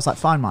map. Oh, it's like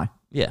Find My.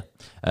 Yeah.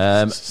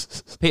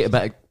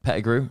 Peter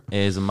Pettigrew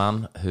is a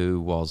man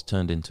who was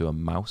turned into a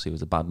mouse. He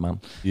was a bad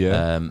man.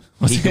 Yeah.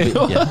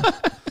 Yeah.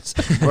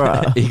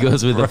 Bruh. He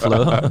goes with the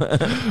flow.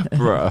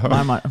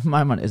 Bruh.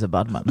 my man is a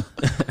bad man.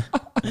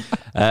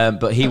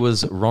 But he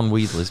was Ron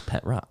Weasley's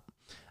pet rat.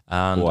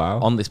 And Wow.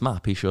 on this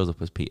map, he shows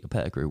up as Peter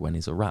Pettigrew when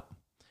he's a rat.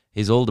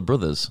 His older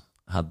brothers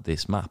had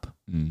this map.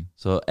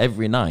 So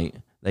every night,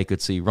 they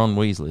could see Ron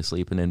Weasley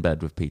sleeping in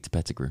bed with Peter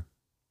Pettigrew.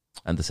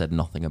 And they said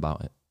nothing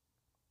about it.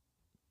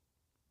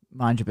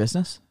 Mind your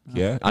business.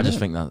 Yeah. I just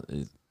think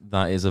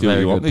that is a Do what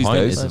very you want good these point.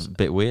 days. It's a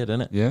bit weird,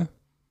 isn't it? Yeah.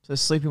 So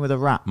sleeping with a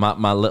rat.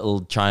 My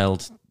little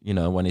child, you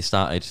know, when he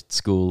started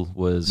school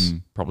was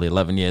probably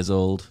 11 years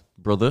old,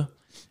 brother.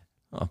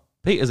 Oh,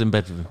 Peter's in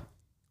bed with him.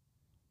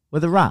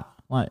 With a rat.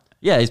 Like,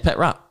 Yeah, his pet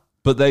rat.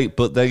 But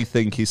they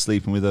think he's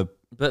sleeping with a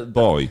But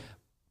boy.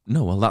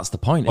 no, well, that's the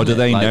point. Or do isn't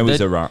they it? Like, know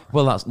he's a rat?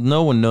 Well, that's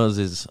no one knows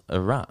he's a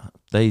rat.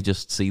 They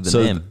just see the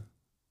So name.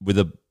 With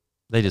a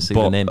They just see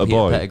the name a Peter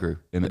boy Pettigrew.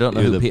 in They it- don't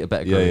know with who a- Peter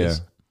Pettigrew yeah, yeah.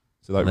 is.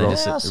 So like And they Ron.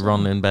 just Yeah, sit,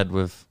 run in bed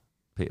with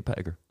Peter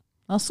Pettigrew.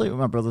 I sleep with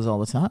my brothers all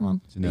the time,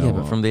 man. Do you know Yeah,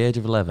 but what? from the age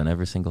of 11,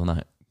 every single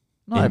night.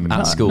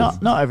 Not school.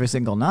 Not every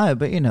single night,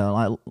 but, you know,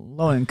 like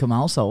low income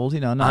household,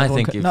 you know, I not everyone,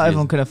 think can, if not you-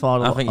 everyone can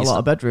afford I a think lot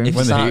of bedrooms. If you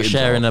When the start heating's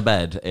sharing off. a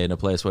bed in a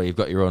place where you've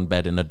got your own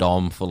bed in a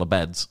dorm full of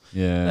beds,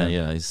 Yeah.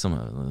 yeah, he's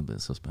somewhat a little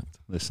bit suspect.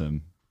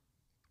 Listen.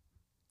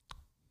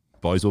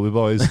 Boys will be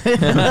boys. Fair.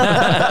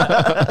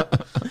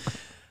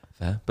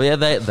 But yeah,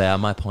 they are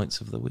my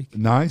points of the week.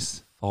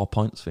 Nice. 4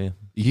 points for you.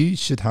 You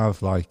should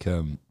have like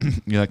you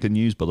know, like a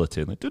news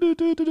bulletin. Like,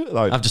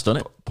 like I've just done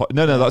it.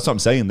 no, that's what I'm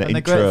saying. The And the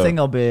intro. great thing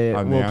will be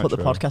and we'll the put the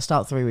outro. podcast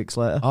out 3 weeks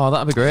later. Oh,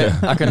 that'd be great.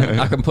 I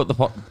can put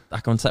I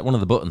can set one of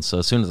the buttons, so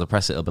as soon as I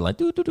press it, it'll be like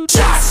do.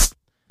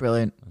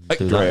 Brilliant. Do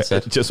that Great.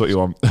 instead. Just what you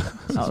want.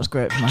 That was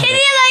great for my Can you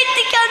like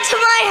to come to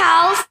my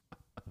house?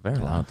 Very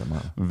loud, the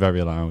man.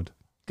 Very loud.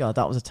 God,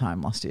 that was a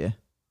time last year.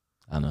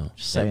 I know.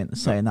 Just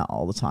saying that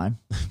all the time.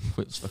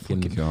 It's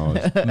fucking God.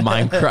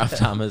 Minecraft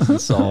hammers and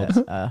swords.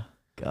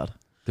 God.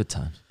 Good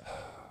times.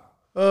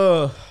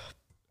 Oh.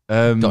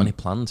 Got any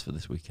plans for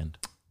this weekend?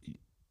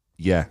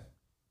 Yeah.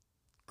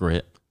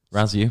 Great.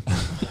 Raz, you?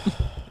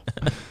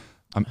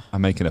 I'm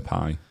making a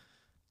pie.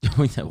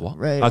 What?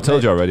 Ray, I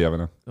told you already,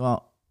 haven't I?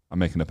 Well, I'm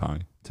making a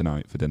pie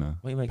tonight for dinner.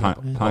 What are you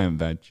making? Pie and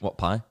veg. What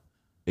pie?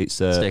 It's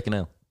Steak and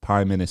ale.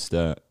 Prime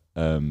Minister,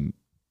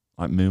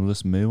 like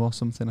Mooless Moo or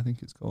something, I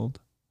think it's called.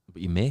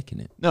 But you're making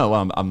it. No,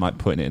 well, I'm like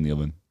putting it in the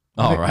oven.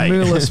 All right.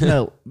 Mooless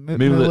milk. Mooless-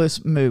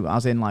 Mooless moo,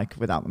 as in like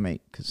without the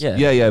meat. Cause Yeah.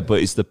 Yeah,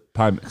 but it's the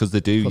pie because they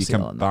do. You Pussy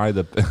can on buy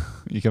the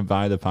you can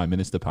buy the Prime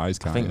Minister pies.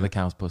 I Can't think you? the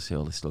cow's pussy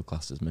hole is still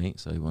classed as meat,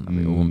 so he won't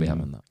be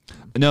having that.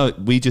 No,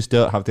 we just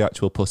don't have the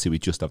actual pussy. We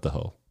just have the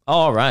hole.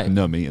 All right.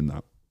 No meat in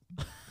that.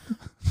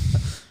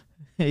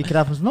 You can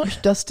have as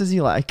much dust as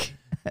you like.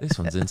 This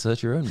one's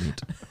insert your own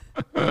meat.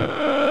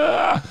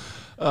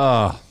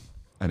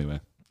 Anyway,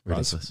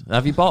 Ridiculous.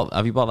 Have you bought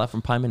that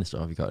from Prime Minister,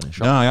 or have you got it in a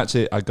shop?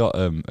 no, I got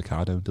a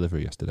cardo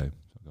delivery yesterday.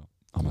 So I got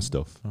all my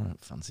stuff. All right,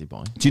 fancy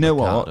boy. Do you know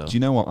Ocado. what? Do you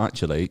know what?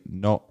 Actually,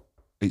 not.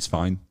 It's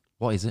fine.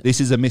 What is it? This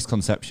is a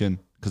misconception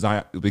because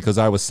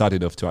I was sad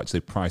enough to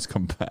actually price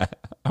compare.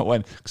 I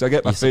went because I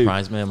get my You food.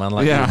 surprised me, man.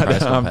 Like Yeah, you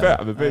price I'm compare.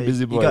 a very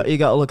busy boy. You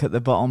got to look at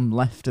the bottom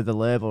left of the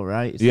label,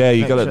 right? It's Yeah,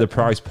 you make got it. sure- The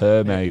price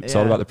per, mate. It's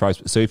all Yeah. about the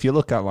price. So if you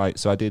look at like,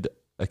 so I did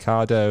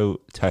Ocado,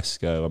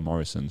 Tesco, and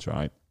Morrison's,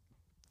 right?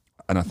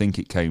 And I think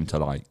it came to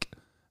like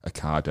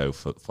Ocado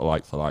for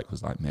like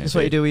was like maybe. That's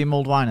what you do with your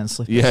mulled wine and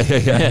slippers.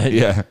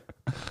 Yeah.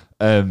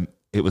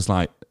 It was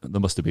like there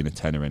must have been a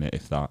tenner in it,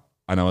 if that.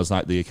 And I was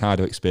like, the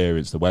Ocado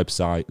experience, the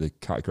website, the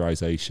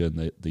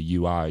categorization, the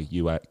UI,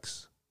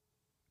 UX.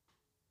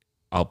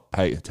 I'll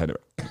pay a tenner.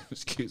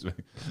 Excuse me.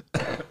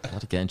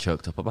 Bloody getting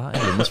choked up about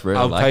it. You must really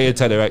I'll like pay it. a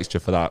tenner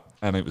extra for that,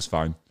 and it was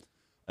fine.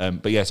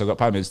 But yes, I got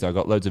Prime Minister. I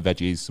got loads of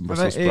veggies, some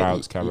Brussels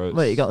sprouts, carrots.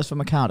 Wait, you got this from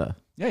Ocado?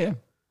 Yeah.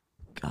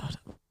 God,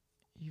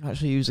 you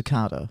actually use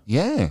Ocado?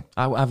 Yeah.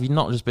 Have you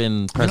not just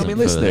been not present been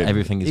for listening?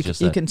 everything is You,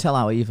 just you there? can tell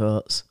how he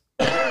votes.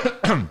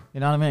 You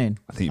know what I mean?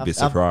 I think you'd be I've-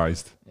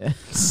 surprised. Yeah.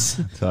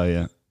 Tell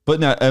you. But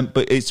no,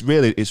 but it's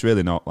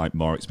really not like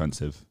more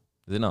expensive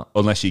Is it not?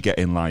 unless you get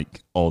in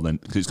like all the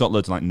because it's got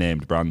loads of like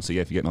named brands. So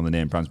yeah, if you're getting on the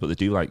named brands, but they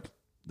do like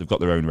they've got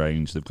their own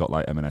range. They've got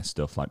like M&S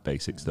stuff, like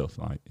basic stuff.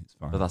 Like it's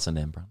fine. But that's a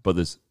name brand. But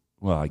there's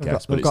I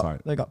guess, but it's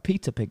like they got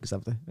Peter Pigs,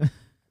 have they?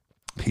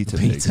 Peter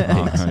Pigs.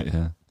 Right,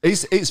 yeah.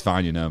 It's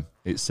fine, you know.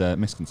 It's a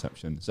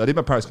misconception. So I did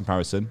my price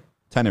comparison.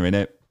 Tenner in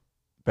it,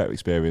 better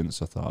experience.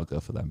 So I thought I'll go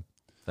for them.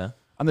 Fair.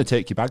 And they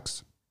take your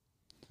bags.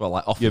 Well,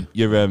 like off. Yeah,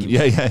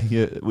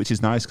 which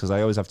is nice because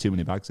I always have too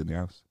many bags in the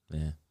house.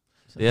 Yeah.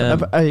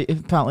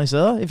 Apparently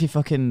so. If you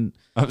fucking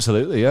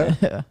absolutely,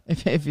 yeah.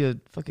 if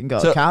you fucking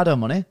got Ocado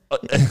money,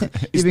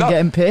 you've been not,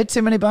 getting paid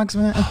too many bags,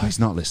 mate. Oh, he's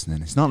not listening.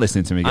 He's not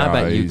listening to me, guys. I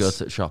bet you go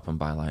to the shop and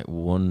buy like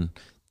one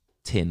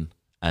tin,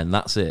 and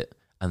that's it.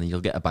 And then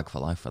you'll get a bag for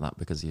life for that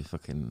because you're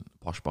fucking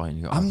posh boy and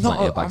you got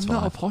plenty of bags for life.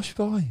 I'm not a posh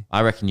boy.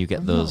 I reckon you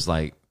get those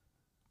like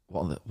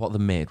what are they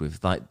made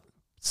with, like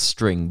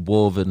string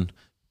woven.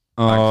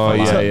 Oh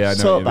yeah,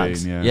 I know what you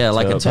bags. mean. Yeah,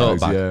 like a tote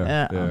bag.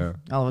 Yeah.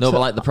 No, but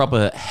like the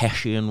proper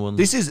Hessian ones.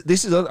 This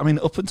is. I mean,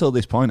 up until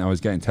this point, I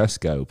was getting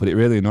Tesco, but it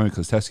really annoyed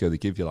because Tesco they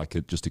give you like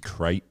just a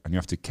crate, and you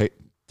have to take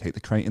the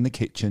crate in the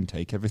kitchen,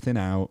 take everything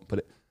out.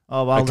 But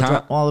while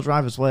the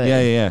driver's wait.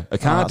 Yeah.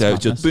 Ocado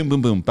just boom,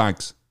 boom, boom,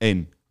 bags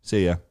in.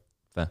 See ya.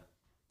 Fair.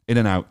 In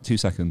and out, 2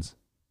 seconds.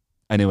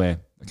 Anyway,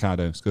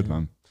 Ocado, it's good,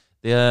 man.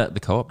 The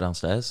co-op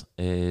downstairs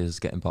is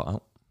getting bought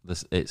out.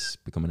 It's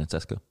becoming a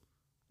Tesco.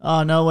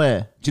 Oh, no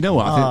way. Do you know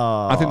what?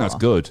 I think that's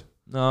good.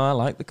 No, I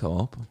like the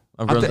co-op.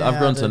 I've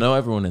grown to know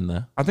everyone in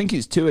there. I think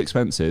it's too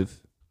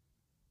expensive,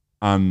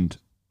 and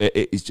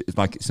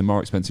it's a more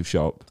expensive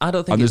shop. I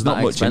don't think it's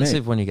not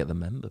expensive when you get the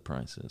member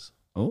prices.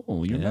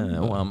 Oh, you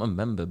remember? Well, I'm a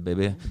member,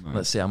 baby. Right.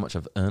 Let's see how much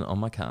I've earned on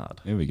my card.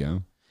 Here we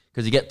go.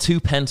 Because you get 2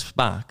 pence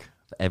back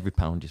for every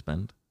 £1 you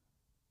spend.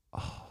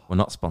 Oh, we're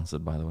not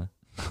sponsored, by the way.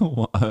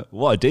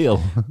 What a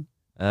deal.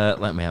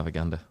 Let me have a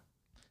gander.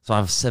 So I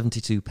have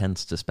 72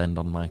 pence to spend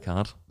on my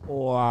card.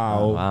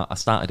 Wow. I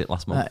started it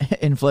last month.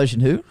 Inflation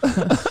who?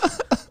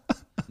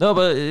 No,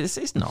 but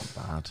it's not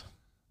bad.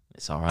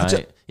 It's all right.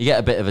 You get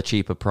a bit of a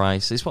cheaper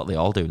price. It's what they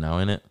all do now,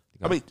 isn't it?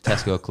 I mean,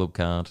 Tesco Club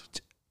card.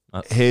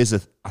 I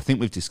think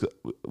we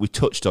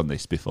touched on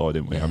this before,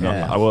 didn't we?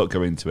 I won't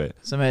go into it.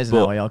 It's amazing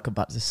how we all come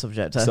back to this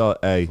subject. So,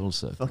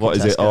 what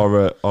is it?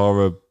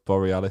 Aura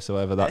borealis or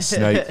whatever, that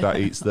snake that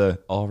eats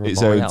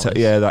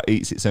that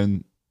eats its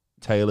own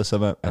tail or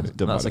something.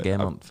 That's a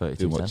game on 32. I've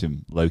been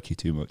watching Loki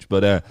too much.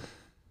 But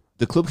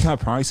the club card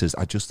prices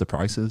are just the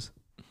prices.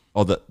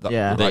 Or back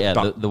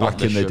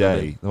in the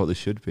day, what they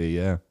should be,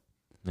 yeah.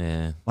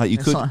 Yeah. Like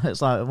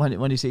it's like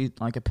when you see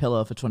like a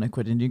pillow for 20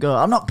 quid and you go,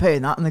 I'm not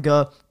paying that, and they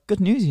go, good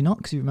news, you're not,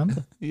 because you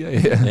remember.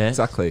 yeah,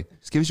 exactly.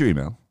 Just give us your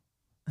email.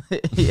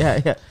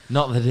 yeah.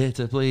 Not the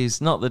data,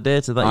 please. Not the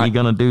data that you're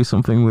going to do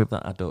something with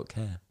that. I don't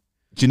care.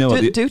 Do you know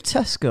what? Do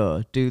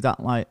Tesco do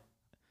that, like,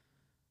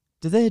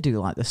 do they do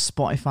like the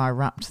Spotify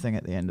Wrapped thing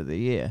at the end of the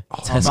year?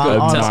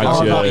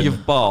 Tesco, what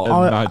you've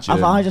bought.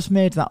 Have I just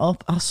made that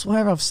up? I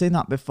swear I've seen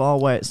that before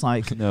where it's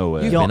like... No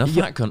way. You've been a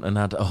fat cunt and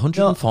had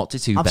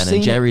 142 Ben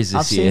and Jerry's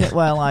this year. I've seen it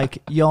where like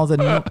you're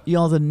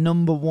the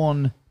number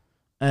one...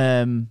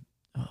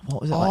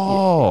 what was it like?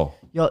 Oh!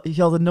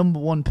 You're the number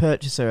one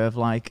purchaser of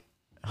like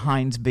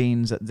Heinz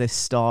beans at this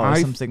store or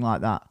something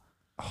like that.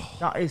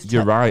 That is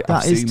You're right.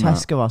 That is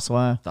Tesco, I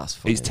swear. That's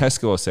funny. It's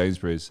Tesco or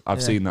Sainsbury's.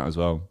 I've seen that as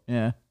well.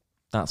 Yeah.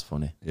 That's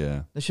funny.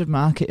 Yeah. They should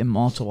market it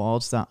more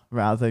towards that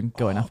rather than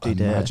going after your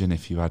data. Imagine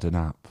if you had an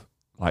app,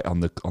 like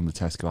on the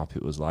Tesco app,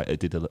 it was like, it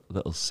did a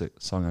little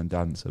song and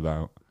dance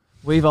about...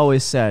 We've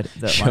always said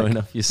that showing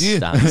off your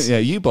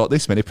stats. You bought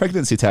this many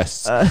pregnancy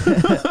tests. What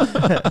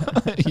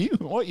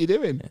are you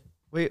doing?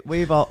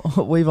 We've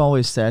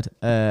always said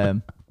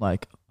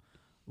like,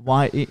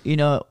 why you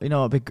know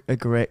a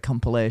great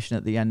compilation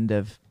at the end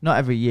of, not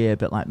every year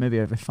but like maybe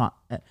every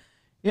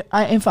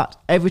in fact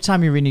every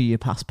time you renew your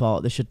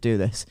passport they should do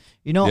this.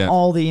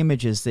 All the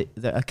images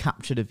that are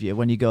captured of you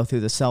when you go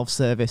through the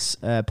self-service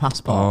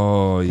passport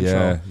control,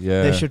 yeah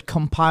they should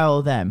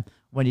compile them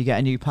when you get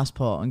a new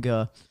passport and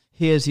go,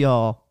 here's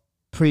your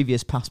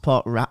previous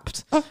passport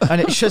wrapped, and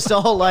it's just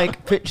all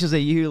like pictures of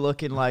you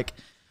looking like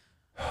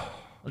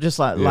just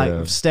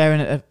like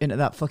staring into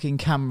that fucking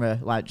camera,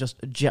 like just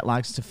jet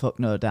lags to fuck,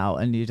 no doubt,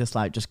 and you just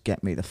like, just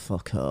get me the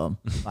fuck home.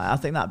 Like, I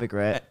think that'd be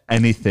great.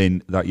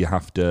 Anything that you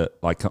have to,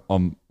 like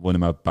on one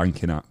of my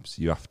banking apps,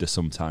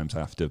 sometimes I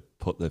have to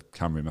put the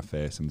camera in my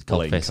face and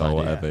blink or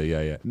whatever.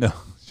 Yeah. No,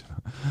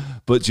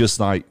 but just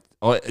like,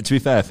 to be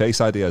fair, Face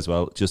ID as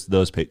well. Just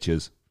those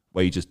pictures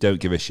where you just don't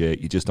give a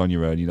shit. You're just on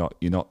your own. You're not.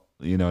 You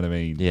know what I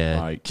mean?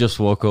 Yeah. Like, just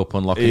woke up,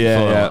 unlock it.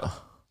 Yeah.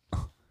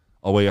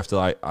 Or where you have to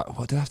like,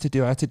 what did I have to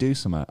do? I had to do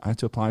something. I had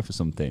to apply for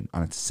something.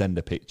 I had to send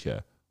a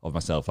picture of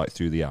myself like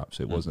through the app,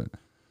 so it wasn't.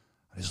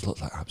 I just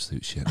looked like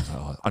absolute shit. I was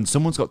like, and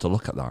someone's got to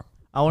look at that.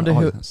 I wonder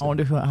who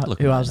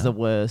has the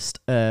worst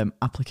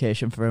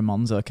application for a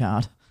Monzo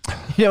card.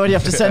 You know when you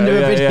have to send him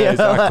a video. Yeah,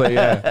 exactly.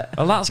 Yeah.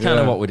 Well, that's kind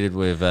of what we did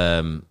with.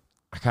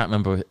 I can't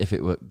remember if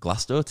it were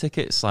Glassdoor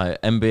tickets.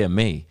 Like MB and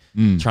me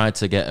tried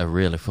to get a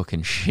really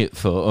fucking shit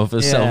photo of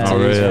herself.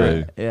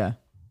 Really? Yeah.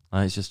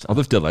 Like, it's just Oh,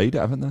 they've delayed it,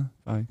 haven't they?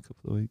 By a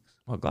couple of weeks.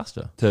 what,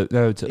 Gloucester? Like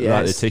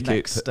the it's ticket.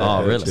 next,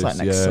 Oh, really? It's like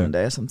next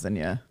Sunday or something,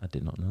 yeah. I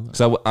did not know that.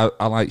 So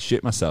I like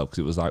shit myself because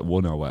it was like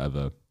 1 or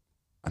whatever,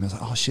 and I was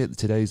like, oh shit,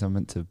 today's I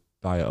meant to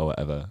buy it or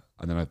whatever,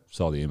 and then I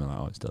saw the email like,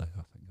 oh, it's delayed.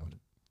 Oh, thank God.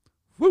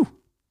 Woo.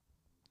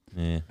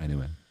 Yeah.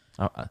 Anyway,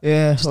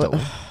 Yeah, Just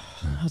don't-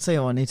 I'll tell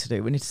you what I need to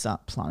do. We need to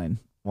start planning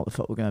what the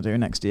fuck we're going to do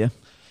next year.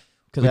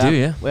 We do,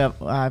 yeah.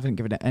 I haven't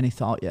given it any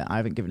thought yet. I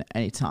haven't given it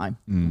any time.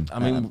 I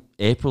mean,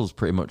 April's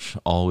pretty much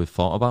all we've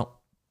thought about.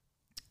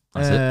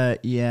 That's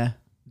it. Yeah,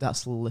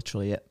 that's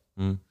literally it.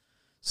 Mm.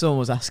 Someone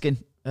was asking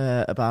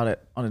about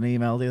it on an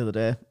email the other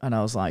day, and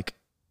I was like,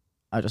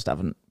 I just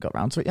haven't got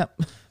around to it yet.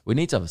 We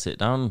need to have a sit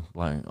down,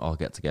 like all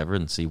get together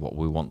and see what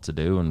we want to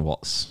do and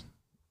what's,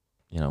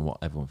 what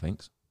everyone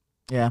thinks.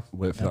 Yeah.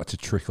 wait for that to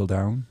trickle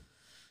down.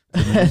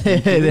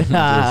 The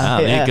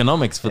yeah.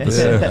 economics for this.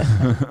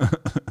 Yeah.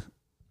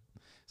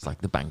 It's like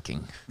the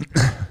banking.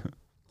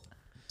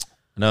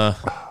 No,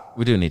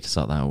 we do need to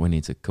sort that out. We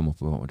need to come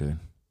up with what we're doing.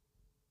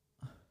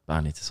 But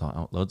I need to sort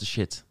out loads of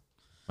shit.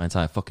 My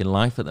entire fucking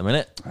life at the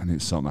minute. I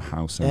need to sort my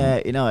house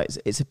out.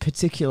 It's a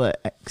particular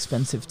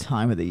expensive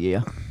time of the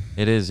year.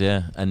 It is,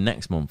 yeah. And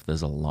next month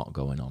there's a lot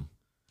going on.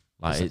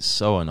 Like, it's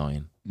so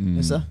annoying.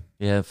 Is there?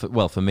 Yeah,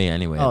 for me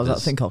anyway. Oh, there's that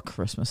there's- thing called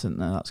Christmas, isn't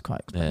there? That's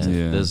quite Yeah, expensive.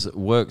 Yeah. There's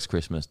Works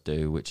Christmas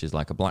Do, which is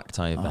like a black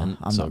tie event.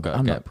 So I've got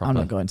to get proper. I'm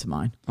not going to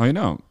mine. Oh, you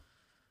know?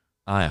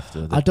 I have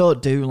to. I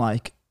don't do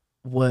like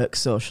work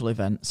social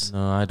events.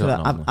 No, I don't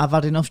know. I've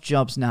had enough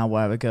jobs now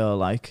where I go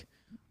like,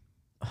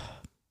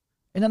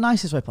 in the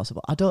nicest way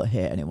possible. I don't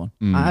hate anyone.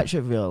 I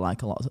actually really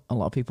like a lot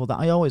of people that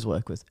I always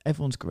work with.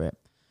 Everyone's great.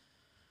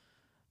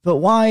 But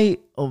why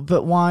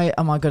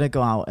am I going to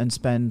go out and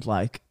spend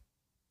like,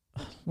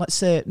 let's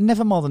say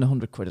never more than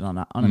 100 quid on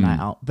a night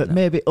out, but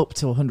maybe up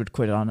to 100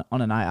 quid on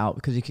a night out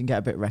because you can get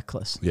a bit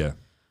reckless. Yeah.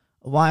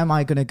 Why am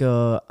I going to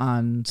go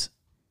and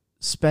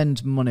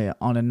spend money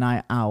on a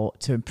night out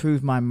to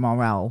improve my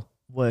morale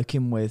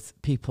working with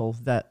people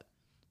that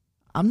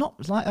I'm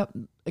not like,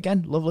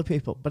 again, lovely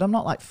people, but I'm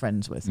not like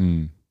friends with.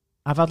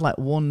 I've had like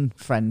one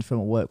friend from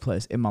a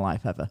workplace in my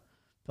life ever,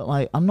 but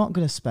like I'm not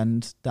going to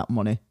spend that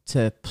money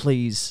to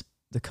please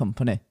the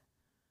company.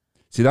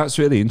 See, that's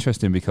really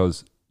interesting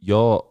because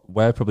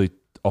we're probably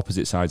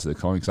opposite sides of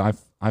the coin because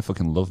I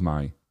fucking love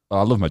I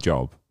love my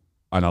job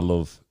and I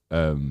love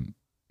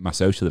my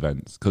social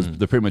events because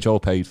they're pretty much all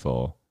paid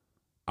for.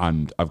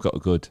 And I've got a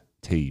good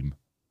team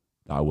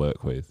that I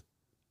work with.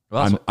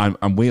 Well,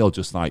 and we all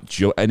just like,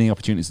 any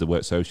opportunities to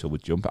work social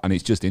would jump. And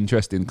it's just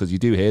interesting because you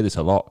do hear this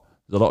a lot.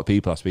 There's a lot of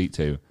people I speak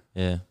to.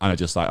 Yeah. And I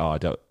just like, I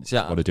don't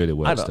want to do the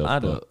work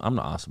stuff. I'm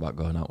not asked about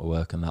going out with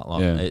work and that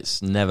lot. Yeah.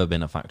 It's never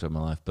been a factor in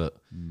my life. But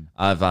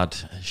I've had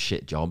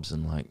shit jobs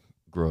and like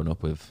grown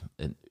up with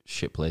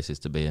shit places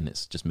to be. And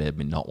it's just made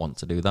me not want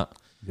to do that.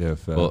 Yeah,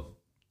 fair. But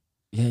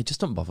yeah, it just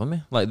don't bother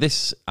me. Like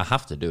this, I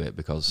have to do it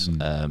because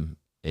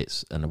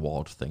it's an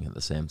award thing at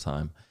the same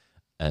time,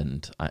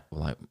 and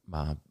my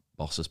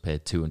boss has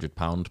paid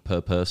 £200 per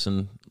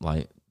person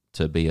like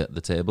to be at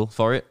the table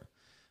for it,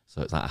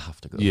 so it's like I have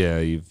to go. Yeah,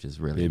 which is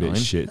really a bit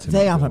annoying. shit.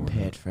 They haven't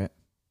paid for it.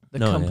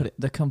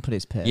 The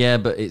company's paid. Yeah,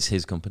 but it's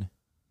his company.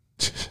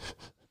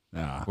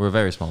 Nah. We're a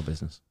very small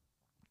business.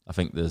 I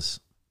think there's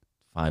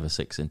 5 or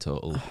 6 in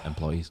total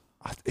employees.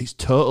 It's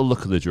total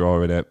luck of the draw,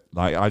 innit?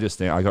 Like I just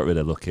think I got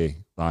really lucky,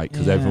 like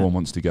because everyone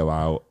wants to go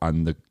out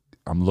and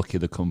I'm lucky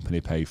the company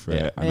pay for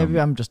it. And Maybe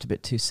I'm just a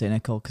bit too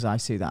cynical because I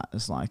see that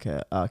as like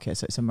so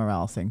it's a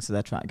morale thing. So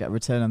they're trying to get a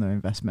return on their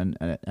investment,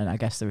 and I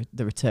guess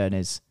the return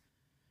is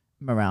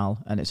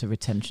morale and it's a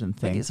retention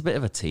thing. It's a bit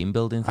of a team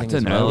building thing I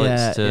don't as well.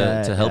 know.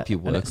 It's to help you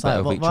work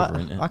better with each other.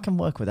 Isn't it? I can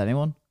work with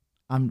anyone.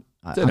 I'm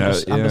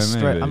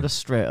just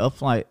straight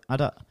up. Like I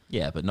don't.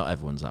 Yeah, but not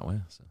everyone's that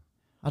way. So.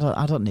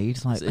 I don't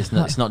need like.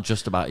 It's not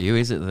just about you,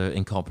 is it? They're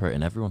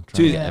incorporating everyone.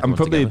 I'm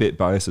probably a bit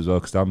biased as well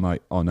because I'm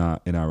like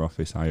in our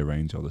office I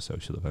arrange all the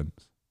social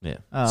events. Yeah.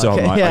 So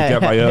I'm like, I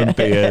get my own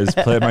beers,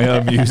 play my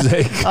own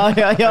music.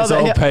 It's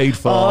all paid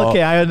for. Oh,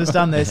 okay, I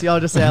understand this. You're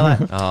just saying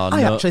like,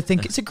 I actually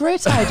think it's a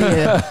great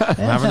idea. I'm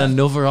having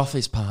another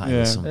office party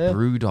with some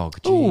Brewdog.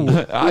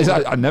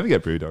 I never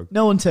get Brewdog.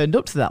 No one turned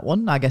up to that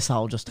one. I guess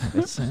I'll just have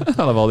it.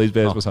 I'll have all these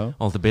beers myself.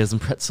 All the beers and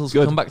pretzels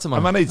Good. come back to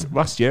mine.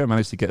 Last year I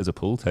managed to get us a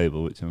pool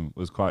table, which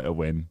was quite a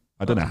win.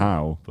 I don't know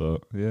how,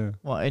 but yeah.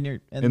 What in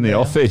the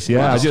office?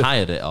 Yeah, I just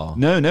hired it or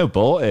no,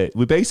 bought it.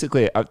 We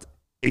basically,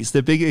 it's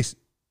the biggest.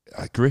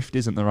 Grift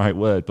isn't the right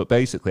word, but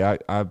basically, I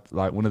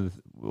like one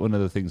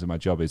of the things of my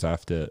job is I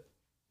have to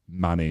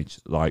manage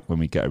like when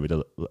we get rid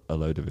of a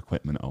load of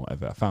equipment or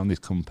whatever. I found this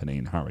company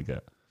in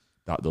Harrogate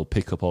that they'll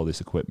pick up all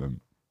this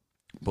equipment,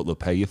 but they'll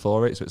pay you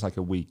for it. So it's like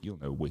a week. You'll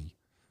know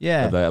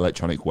yeah, the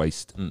electronic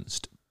waste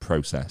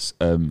process.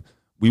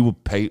 We were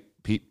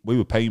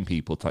paying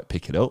people to like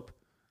pick it up.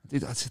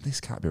 I said this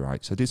can't be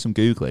right. So I did some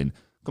googling.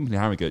 Company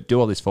in Harrogate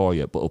do all this for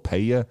you, but it'll pay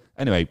you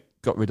anyway.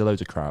 Got rid of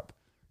loads of crap.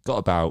 Got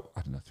about,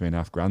 I don't know,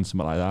 $3,500,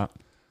 something like that.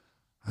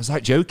 I was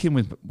like joking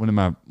with one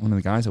of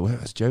the guys at work.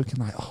 I was joking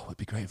like, oh, it'd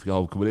be great if we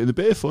all come in the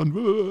beer fund.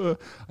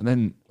 And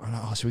then I'm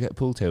like, oh, should we get a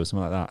pool table or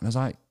something like that? And I was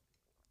like,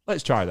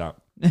 let's try that.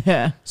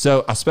 Yeah.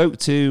 So I spoke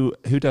to,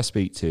 who did I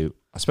speak to?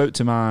 I spoke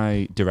to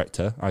my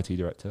director, IT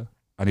director,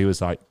 and he was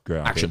like,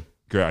 great Action. idea.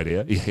 Great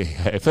idea.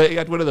 Yeah. He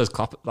had one of those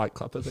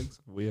clapper things.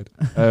 Weird.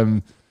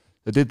 I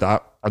did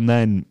that. And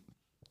then,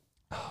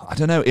 I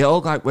don't know, it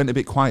all like went a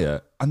bit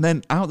quiet. And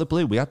then out of the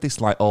blue, we had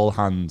this like all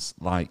hands,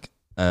 like,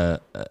 there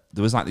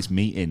was like this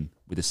meeting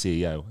with the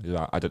CEO.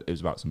 It was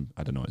about some,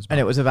 I don't know what it was about. And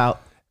it was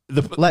about,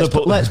 Let's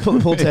put the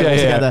pool table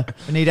together.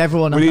 We need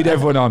everyone on. We need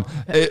everyone on.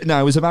 No,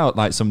 it was about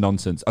like some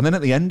nonsense. And then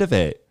at the end of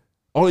it,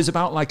 it was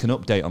about like an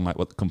update on like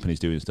what the company's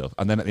doing and stuff.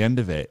 And then at the end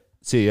of it,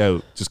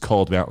 CEO just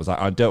called me out. Was like,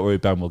 "Oh, don't worry,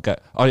 Ben. We'll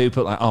get." Oh, he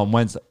put like, "Oh,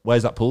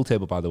 where's that pool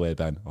table, by the way,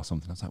 Ben?" Or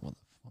something. I was like, "What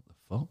the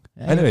fuck?"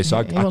 Yeah, anyway,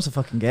 so he wants a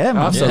fucking game.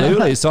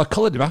 Absolutely. Yeah. So I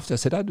collared him after. I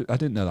said, I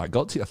didn't know that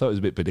got to you. I thought it was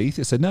a bit beneath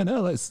you. I said, no,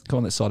 let's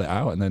sort it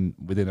out. And then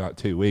within about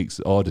 2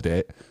 weeks, ordered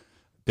it.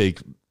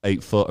 Big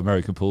 8-foot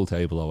American pool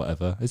table or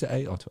whatever. Is it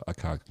 8 or 12? I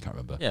can't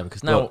remember. Yeah,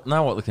 because now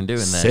what they can do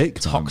in their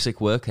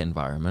toxic work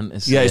environment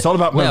is it's all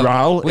about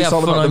morale. We it's have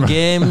all fun about on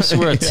games.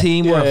 We're a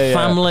team. We're a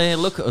family.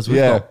 Look at us. We've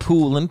got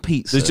pool and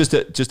pizza. There's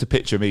just a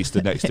picture of me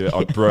stood next to it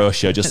on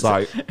brochure, just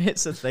like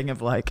it's a thing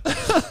of like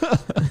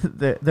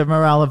the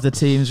morale of the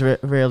team's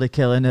really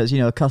killing us. You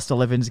know, cost of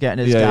living's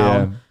getting us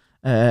down.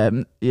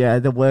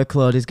 The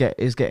workload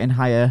is getting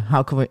higher.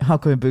 How can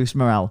we boost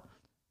morale?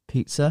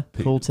 Pizza,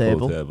 pool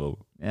table.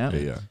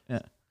 Yeah.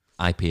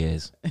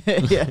 IPAs.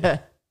 Yeah.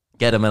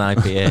 Get them an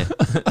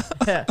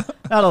IPA. Yeah.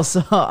 That'll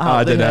sort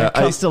out the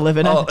cost of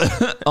living.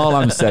 All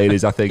I'm saying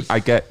is, I've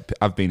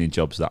been in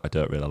jobs that I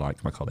don't really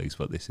like my colleagues,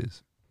 but I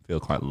feel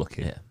quite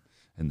lucky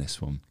in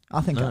this one.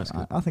 I think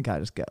I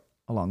just get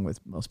along with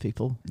most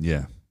people.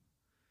 Yeah.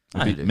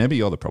 Maybe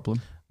you're the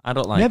problem. I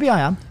don't like. Maybe I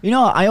am. You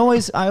know, I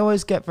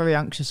always get very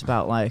anxious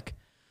about like,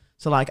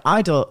 so like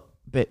I don't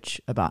bitch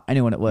about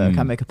anyone at work.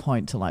 I make a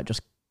point to like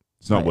just.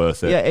 It's not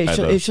worth it. Yeah,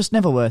 it's just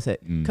never worth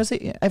it because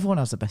everyone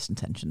has the best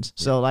intentions.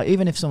 So like,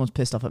 even if someone's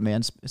pissed off at me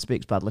and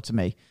speaks badly to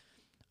me,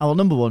 I will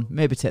number one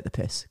maybe take the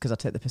piss because I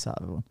take the piss out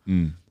of everyone.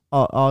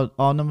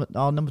 Or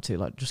number two,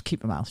 like just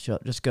keep my mouth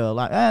shut. Just go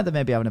like, they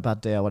may be having a bad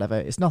day or whatever.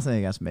 It's nothing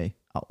against me.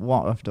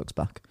 Water off duck's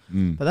back.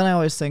 But then I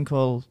always think,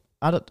 well,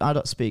 I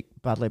don't speak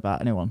badly about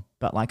anyone,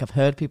 but like I've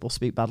heard people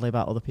speak badly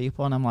about other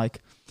people, and I'm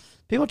like,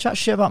 people chat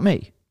shit about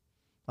me.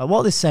 Like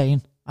what they're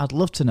saying, I'd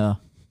love to know.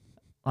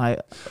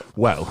 Like,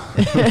 well,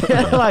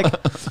 like,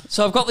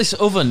 so I've got this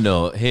other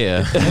note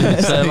here. So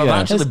I've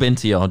actually been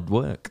to your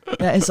work.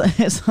 Yeah,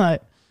 it's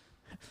like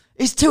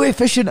he's too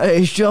efficient at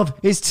his job.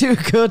 He's too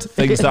good.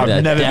 Things that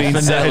have never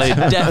been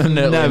said.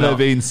 Definitely never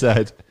been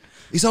said.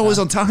 He's always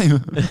on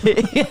time.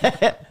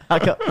 Yeah,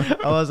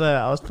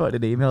 I was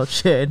putting an email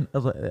chain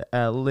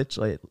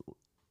literally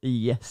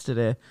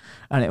yesterday,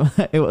 and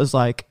it was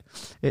like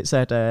it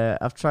said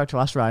I've tried to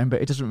ask Ryan,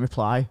 but he doesn't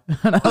reply,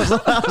 and I was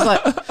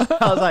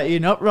like, you're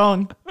not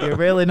wrong. You're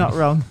really not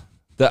wrong.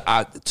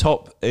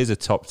 Here's a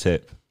top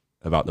tip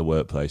about the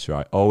workplace,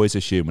 right? Always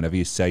assume whenever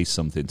you say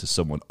something to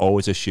someone,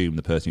 always assume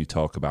the person you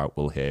talk about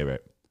will hear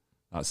it.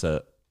 That's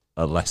a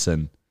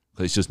lesson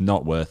because it's just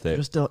not worth it.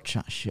 Just don't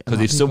chat shit.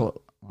 Because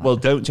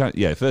don't chat.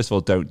 Yeah, first of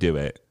all, don't do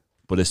it.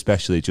 But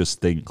especially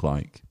just think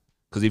like,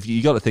 because if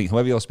you got to think,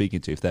 whoever you're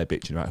speaking to, if they're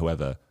bitching about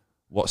whoever,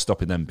 what's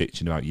stopping them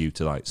bitching about you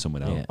to like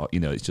someone else? Or,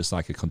 it's just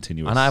like a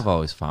continuous. And I've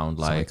always found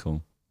like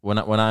cycle. When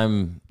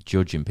I'm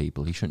judging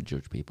people, you shouldn't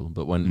judge people,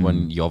 but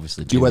when you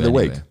obviously do you wear the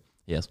wig?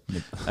 Yes.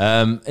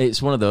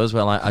 It's one of those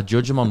where like I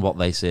judge them on what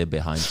they say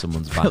behind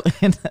someone's back.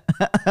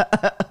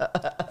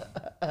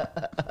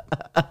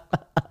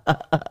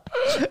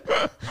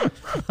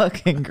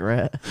 Fucking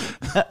great.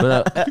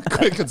 But,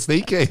 quick and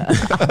sneaky.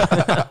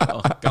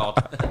 Oh God.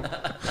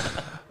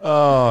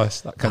 Oh,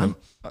 it's that kind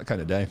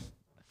of day.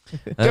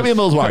 Give me a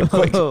mulled wine,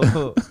 quick.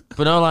 But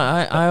no,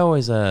 like I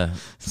always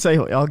say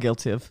what you're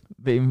guilty of,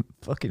 being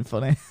fucking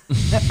funny.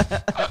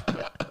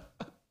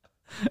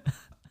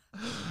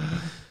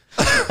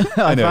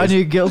 I find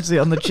you guilty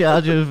on the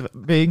charge of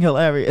being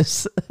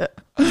hilarious.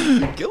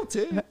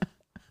 Guilty.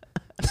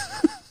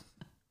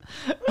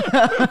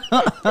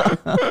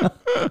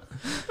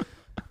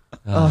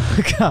 Oh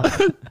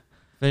God.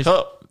 Finished.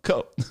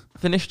 Cut.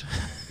 Finished.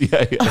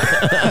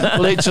 Yeah.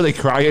 Literally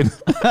crying.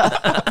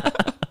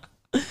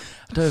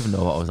 I don't even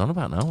know what I was on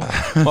about now.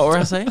 What were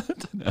I saying? I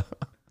don't know.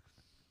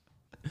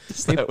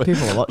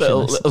 People are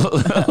watching this.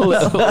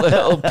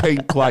 Little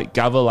pink like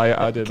gavel.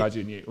 I'd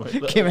imagine you.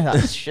 Give me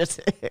that shit.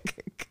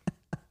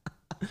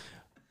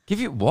 Give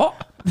you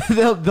what?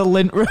 the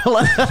lint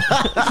roller.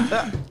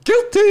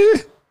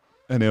 Guilty.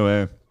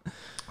 Anyway,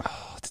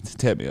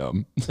 take me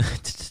home.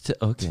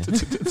 Okay.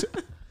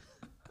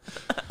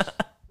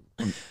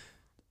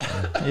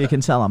 You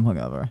can tell I'm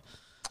hungover.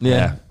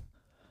 Yeah.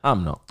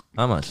 I'm not.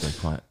 I'm actually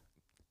quite.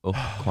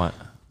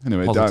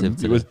 Anyway, positive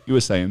Dan, you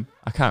were saying.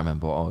 I can't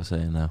remember what I was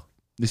saying now.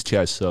 This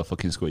chair's so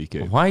fucking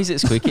squeaky. Why is it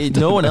squeaky?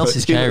 No one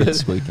else's chair is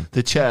squeaking.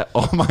 The chair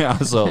on my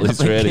asshole is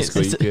really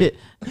squeaky.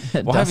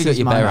 Why have you got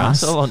your bare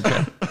asshole on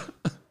chair?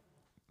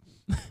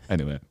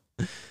 Anyway.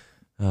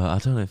 I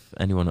don't know if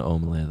anyone at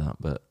home will hear that,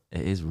 but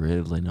it is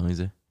really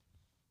noisy.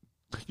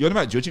 You're on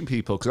about judging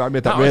people because I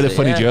made that really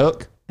funny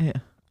joke. Yeah.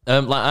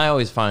 Like I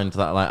always find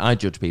that like I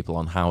judge people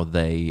on how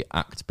they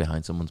act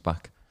behind someone's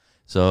back.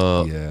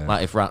 So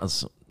like if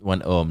Raz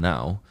went home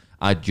now,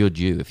 I'd judge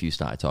you if you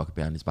started talking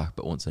behind his back,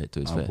 but won't say it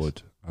to his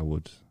face. I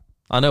would.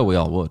 I know we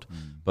all would,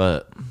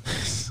 but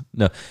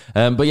no.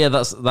 But yeah,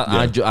 that's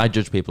that. Yeah. I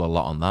judge people a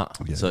lot on that.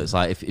 Yeah. So it's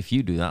like if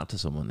you do that to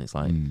someone, it's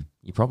like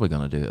you're probably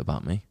gonna do it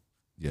about me.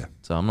 Yeah.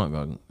 So I'm not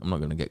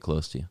going to get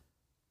close to you.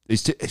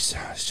 It's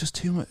just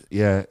too much.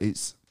 Yeah.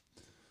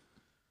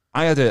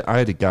 I had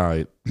a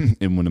guy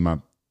in one of my.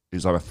 It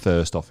was like my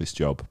first office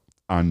job,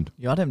 and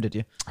you had him, did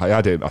you? I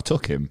had him. I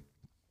took him,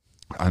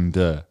 and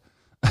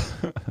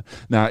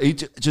now he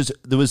just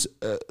there was.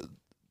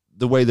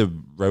 The way the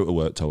rota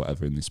worked or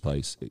whatever in this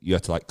place, you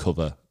had to like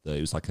cover.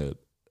 It was like a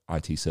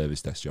IT service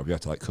desk job. You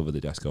had to like cover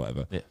the desk or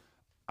whatever. Yeah.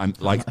 And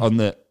like on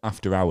the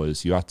after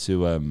hours, you had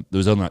to. There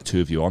was only like 2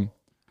 of you on,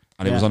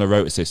 and it was on a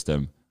rota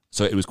system,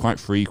 so it was quite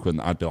frequent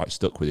that I'd be like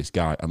stuck with this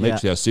guy. And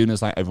literally, as soon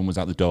as like everyone was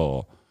out the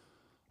door,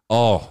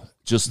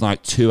 just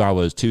like 2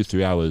 hours,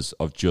 3 hours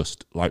of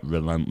just like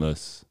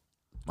relentless.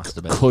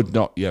 Masturbating. Could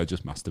not,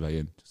 just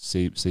masturbating,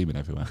 semen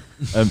everywhere.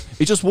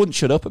 He just wouldn't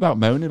shut up about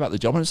moaning about the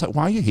job, and it's like,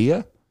 why are you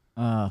here?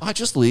 I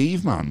just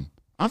leave, man.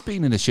 I've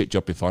been in a shit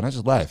job before and I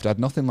just left. I had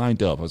nothing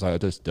lined up. I was like, I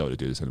just don't want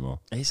to do this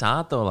anymore. It's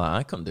hard though. Like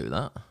I couldn't do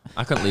that.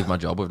 I couldn't leave my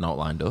job with not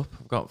lined up.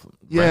 I've got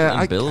rent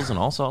and bills and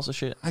all sorts of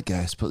shit. I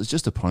guess, but there's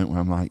just a point where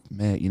I'm like,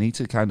 mate, you need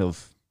to kind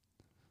of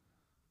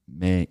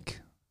make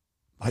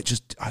like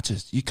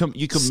you can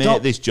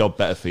make this job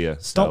better for you.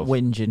 Stop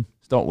whinging.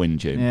 Stop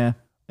whinging. Yeah.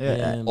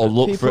 Or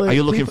look for. Are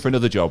you looking for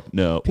another job?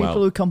 No.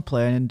 People who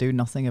complain and do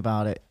nothing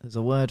about it. There's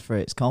a word for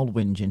it. It's called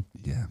whinging.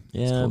 Yeah.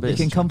 Yeah. You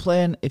can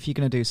complain if you're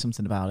going to do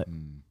something about it.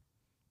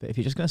 But if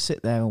you're just going to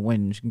sit there and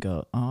whinge and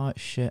go, oh, it's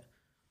shit.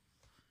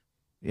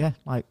 Yeah,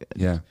 like.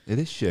 Yeah, it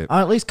is shit. I'll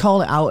at least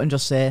call it out and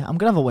just say, I'm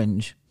going to have a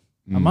whinge.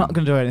 I'm not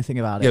going to do anything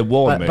about it. Yeah,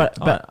 warn me. But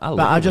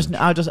I just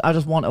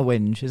want a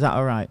whinge. Is that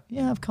all right?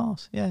 Yeah, of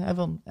course. Yeah,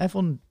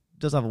 everyone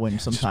does have a whinge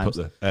sometimes.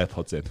 Just put the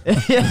AirPods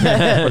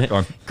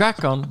in.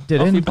 Crack on.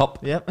 Did pop.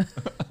 Yep.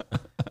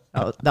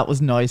 that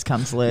was noise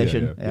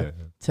cancellation. Yeah.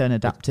 Turn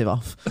adaptive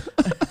off.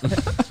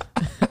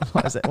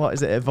 What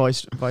is it? A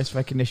voice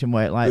recognition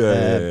where it like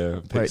where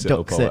it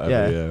ducks it.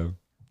 Yeah.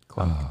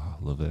 Oh,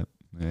 love it.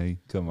 Hey,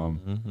 come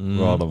on.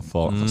 We're all on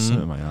fork. That's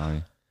something in my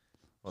eye.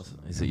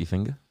 Is it your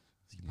finger?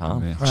 Your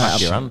palm? Yeah.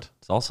 Right, your hand?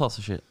 It's all sorts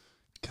of shit.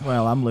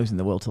 Well, I'm losing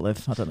the will to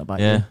live. I don't know about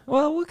you.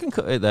 Well, we can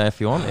cut it there if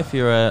you want. If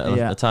you're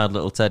a tired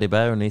little teddy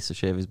bear who needs to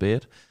shave his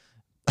beard.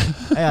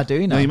 Hey, I do.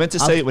 You know. No, you meant to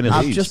say it when it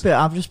leaves.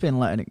 I've just been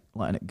letting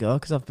it go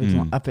because I've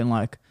been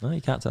like. No,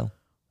 you can't tell.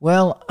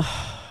 Well,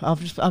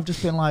 I've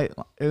just been like,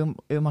 who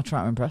am I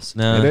trying to impress?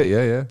 No,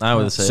 yeah. I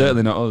would say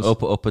certainly not us.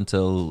 Up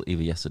until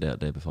either yesterday or the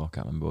day before, I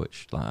can't remember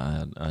which.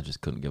 Like I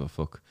just couldn't give a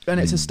fuck. And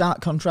it's a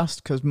stark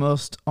contrast because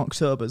most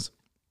Octobers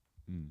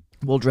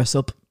will dress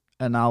up,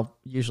 and I'll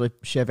usually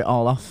shave it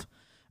all off.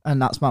 And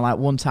that's my like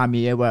one time a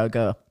year where I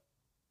go,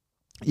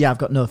 yeah, I've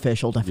got no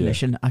facial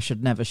definition. I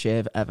should never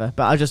shave ever.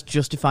 But I just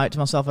justify it to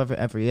myself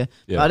every year.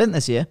 Yeah. But I didn't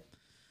this year.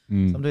 So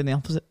I'm doing the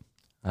opposite.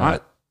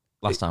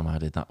 Last time I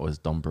did that was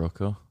Don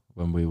Broco.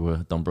 When we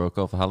were Don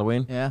Broco for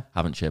Halloween. Yeah.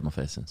 Haven't shaved my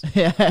face since.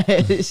 Yeah.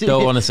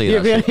 Don't want to see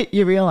that shit.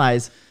 You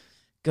realise,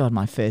 God,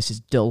 my face is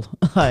dull.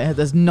 Like,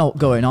 there's not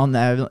going on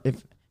there.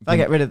 If I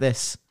get rid of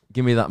this.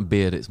 Give me that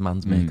beard. It's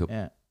man's makeup.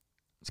 Yeah.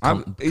 It's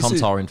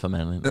contouring for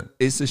men. Isn't it?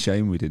 It's a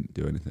shame we didn't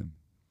do anything.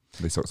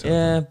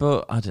 Yeah,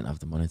 but I didn't have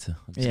the money to.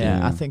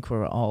 I think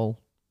we're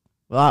all.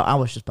 Well, I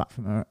was just back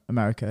from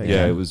America.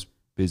 Yeah, it was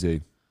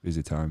busy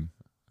time.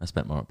 I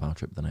spent more at Power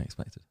Trip than I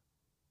expected.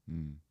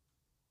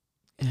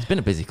 It's been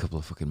a busy couple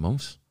of fucking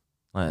months.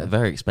 Like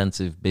very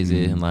expensive,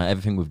 busy, and like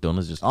everything we've done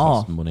has just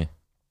cost money.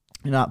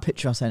 You know that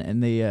picture I sent in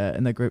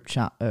the group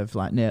chat of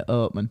like near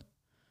Oatman,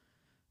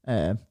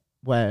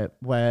 where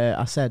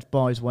I said,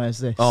 "Boys, where's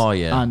this?" Oh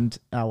yeah, and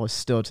I was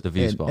stood the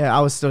view spot. Yeah, I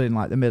was stood in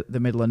like the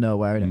middle of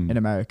nowhere in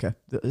America,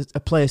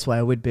 a place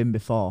where we'd been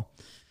before.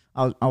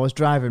 I was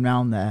driving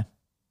around there,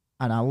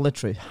 and I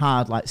literally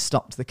hard like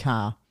stopped the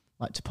car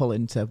like to pull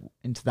into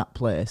that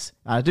place.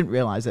 I didn't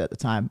realize it at the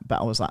time,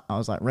 but I was like,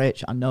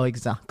 Rach, I know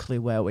exactly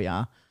where we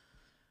are.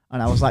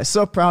 And I was like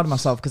so proud of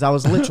myself because I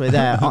was literally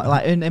there,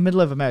 like in the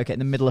middle of America, in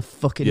the middle of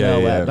fucking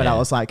nowhere. But I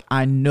was like,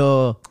 I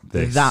know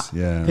that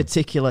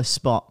particular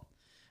spot.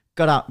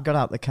 Got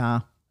out the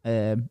car,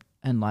 and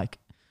like,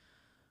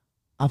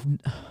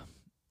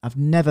 I've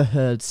never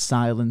heard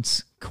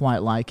silence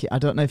quite like it. I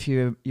don't know if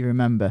you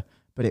remember,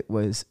 but it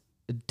was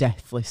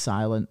deathly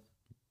silent.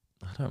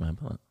 I don't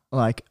remember that.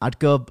 Like I'd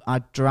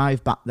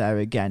drive back there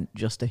again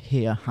just to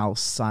hear how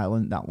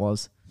silent that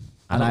was.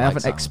 And I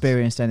haven't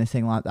experienced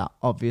anything like that,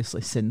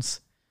 obviously, since.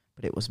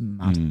 But it was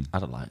mad. I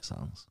don't like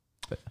sounds.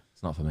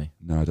 It's not for me.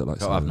 No, I don't like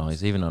sounds. I have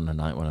noise. Even on the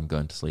night when I'm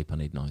going to sleep, I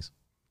need noise.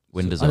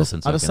 Windows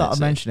open. I just thought I'd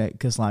mention it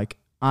because, like,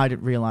 I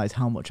didn't realise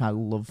how much I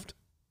loved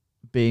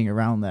being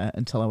around there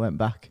until I went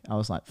back. I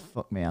was like,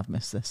 fuck me, I've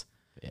missed this.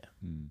 Yeah.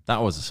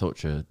 That was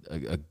such a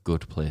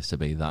good place to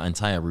be. That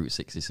entire Route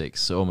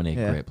 66, so many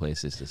great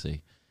places to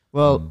see.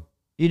 Well,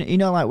 you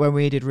know, like when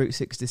we did Route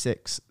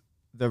 66,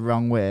 the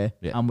wrong way,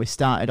 Yeah. and we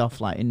started off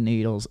like in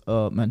Needles,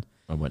 Oatman,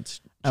 I went to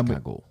and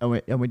Chicago.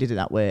 we did it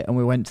that way, and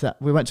we went to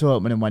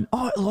Oatman and went,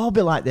 oh, it'll all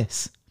be like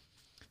this.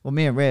 Well,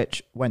 me and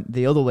Rach went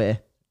the other way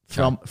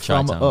from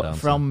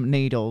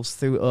Needles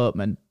through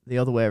Oatman, the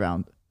other way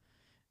around.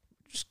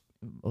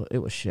 It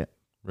was shit.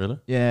 Really?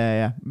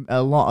 Yeah.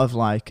 A lot of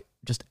like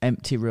just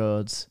empty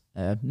roads,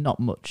 not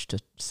much to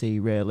see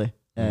really,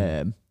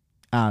 and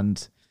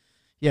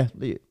yeah,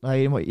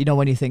 like, you know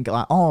when you think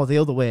like, oh, the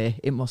other way,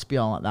 it must be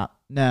all like that.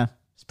 Nah,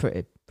 it's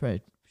pretty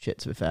shit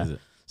to be fair. Is it?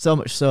 So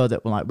much so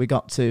that we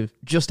got to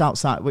just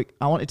outside.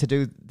 I wanted to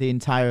do the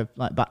entire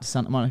like back to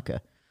Santa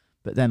Monica,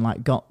 but then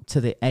like got to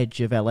the edge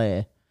of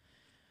LA,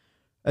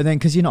 and then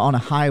because you're not on a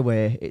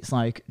highway, it's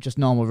like just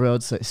normal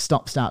roads, so it's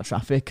stop-start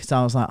traffic. So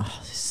I was like, oh,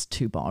 this is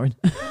too boring.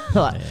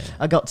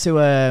 I got to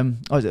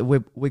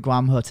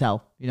Wigwam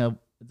Hotel, you know,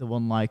 the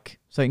one like,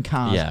 so in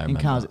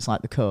cars, it's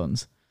like the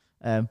cones.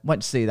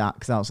 Went to see that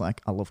because I was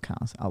like, I love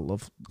cars, I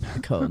love the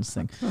cones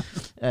thing.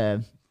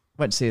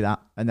 Went to see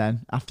that, and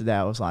then after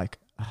that I was like,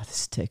 oh,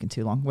 this is taking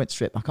too long. Went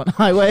straight back on the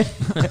highway.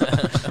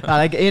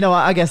 You know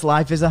what? I guess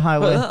life is a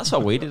highway. Well, that's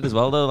what we did as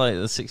well, though. Like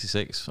the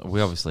 66, we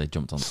obviously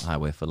jumped on the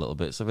highway for little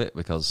bits of it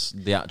because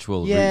the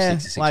actual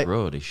Route 66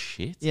 road is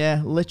shit.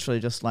 Yeah, literally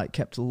just like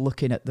kept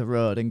looking at the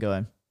road and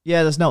going,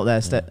 yeah, there's no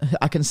there.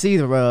 I can see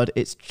the road.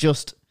 It's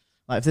just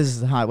like if this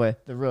is the highway,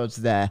 the road's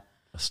there.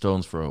 A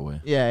stone's throw away.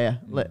 Yeah.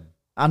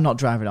 I'm not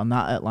driving on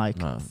that at like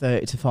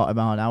 30 to 40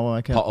 mile an hour.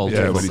 I can,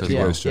 when you can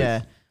go straight.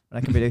 Yeah. I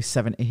can be doing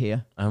 70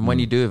 here. And when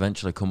you do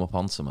eventually come up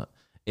on something,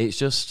 it's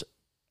just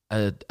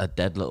a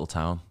dead little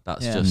town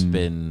that's just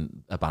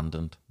been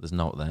abandoned. There's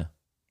no there.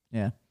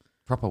 Yeah.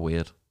 Proper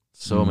weird.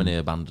 So many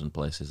abandoned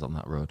places on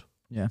that road.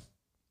 Yeah.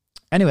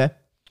 Anyway.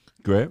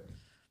 Great.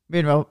 Me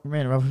and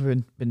Rob have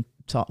been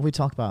we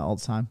talk about it all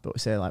the time, but we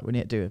say like we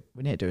need to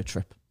do a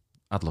trip.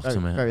 I'd love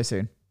to, mate. Very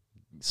soon.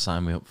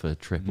 Sign me up for a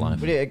trip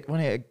life. We need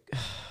to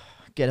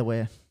get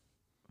away.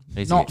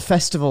 Not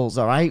festivals,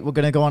 all right? We're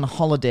going to go on a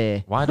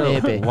holiday. Why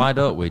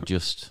don't we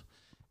just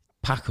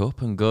pack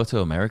up and go to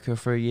America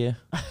for a year?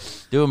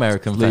 Do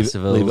American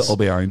festivals. Leave it all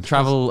behind.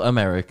 Travel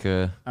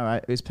America. All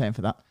right, who's paying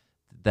for that?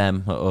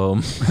 Them at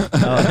home.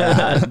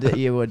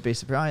 You would be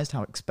surprised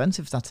how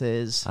expensive that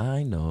is.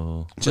 I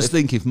know. Just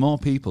think if more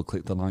people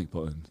click the like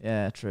button.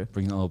 Yeah, true.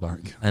 Bring it all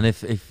back. And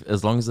if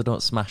as long as they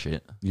don't smash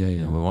it,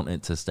 we want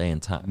it to stay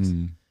intact.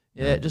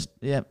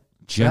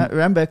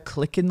 Remember,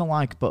 clicking the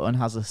like button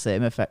has the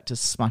same effect as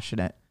smashing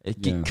it.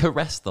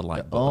 Caress the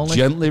like button.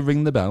 Gently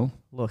ring the bell.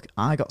 Look,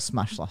 I got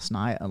smashed last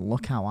night, and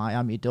look how I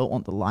am. You don't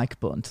want the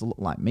like button to look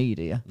like me,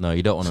 do you? No,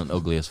 you don't want an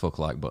ugly as fuck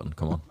like button.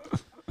 Come on.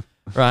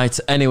 Right,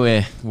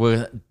 anyway,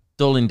 we're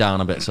dulling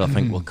down a bit, so I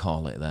think we'll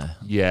call it there.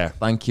 Yeah.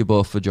 Thank you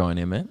both for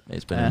joining me.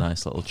 It's been a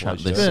nice little chat.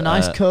 It's been a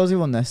nice, cosy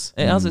one, this.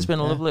 It has. It's been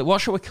a lovely... What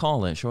shall we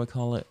call it? Shall we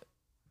call it...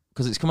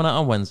 Because it's coming out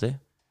on Wednesday.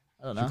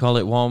 I don't know. Should we call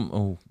it warm...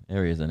 Oh,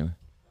 here he is anyway.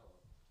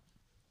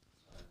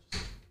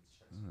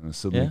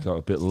 Suddenly got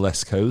a bit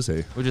less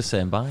cozy. We're just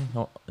saying bye.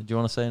 Do you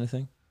want to say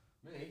anything?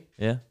 Me?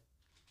 Yeah?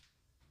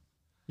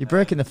 You're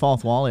breaking the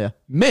fourth wall here.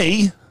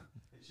 Me?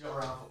 It's your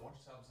round for watch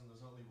tabs and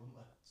there's only one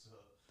left. So.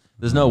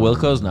 There's no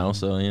Wilco's now,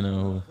 so, you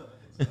know.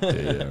 Yeah. Sorry to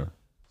interrupt.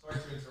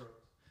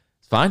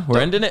 It's fine.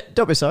 We're ending it.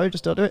 Don't be sorry.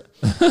 Just don't do it.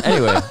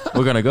 Anyway,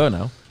 we're going to go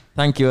now.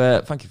 Thank you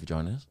for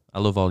joining us. I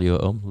love all you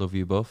at home. Love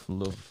you both.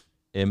 Love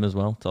him as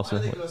well. Why do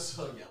they go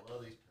so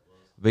yellow, these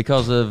pillows?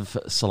 Because of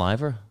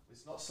saliva.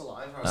 It's not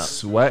saliva.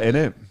 Sweat in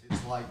it.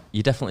 It's like...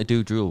 You definitely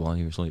do drool while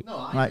you're asleep. No,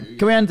 I Right, do.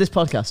 can we end this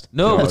podcast?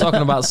 No, we're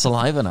talking about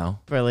saliva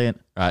now.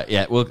 Brilliant. Right,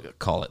 yeah, we'll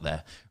call it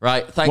there.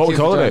 Right, thank What you. we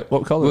calling it?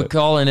 What we calling We're it?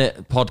 calling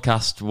it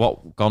podcast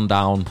What Gone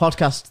Down.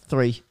 Podcast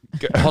 3.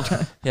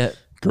 Yeah,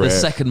 Great. the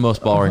second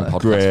most boring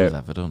podcast Great. we've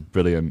ever done.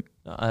 Brilliant.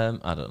 I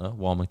don't know,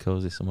 warm and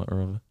cozy, somewhat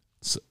or other.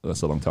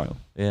 That's a long title.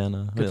 Yeah,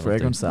 no. Good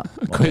fragrance, that.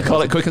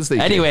 Call it quick and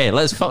sneaky. Anyway,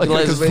 let's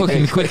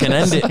fucking quick and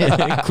end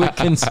it. Quick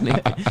and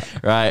sneaky.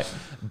 Right.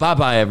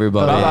 Bye-bye,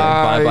 everybody.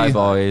 Bye-bye. Bye-bye,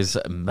 boys.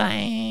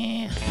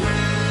 Bye.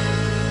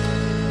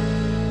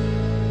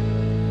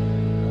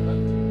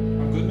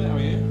 I'm good, mate. How are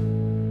you?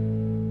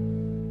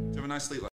 Do you have a nice sleep?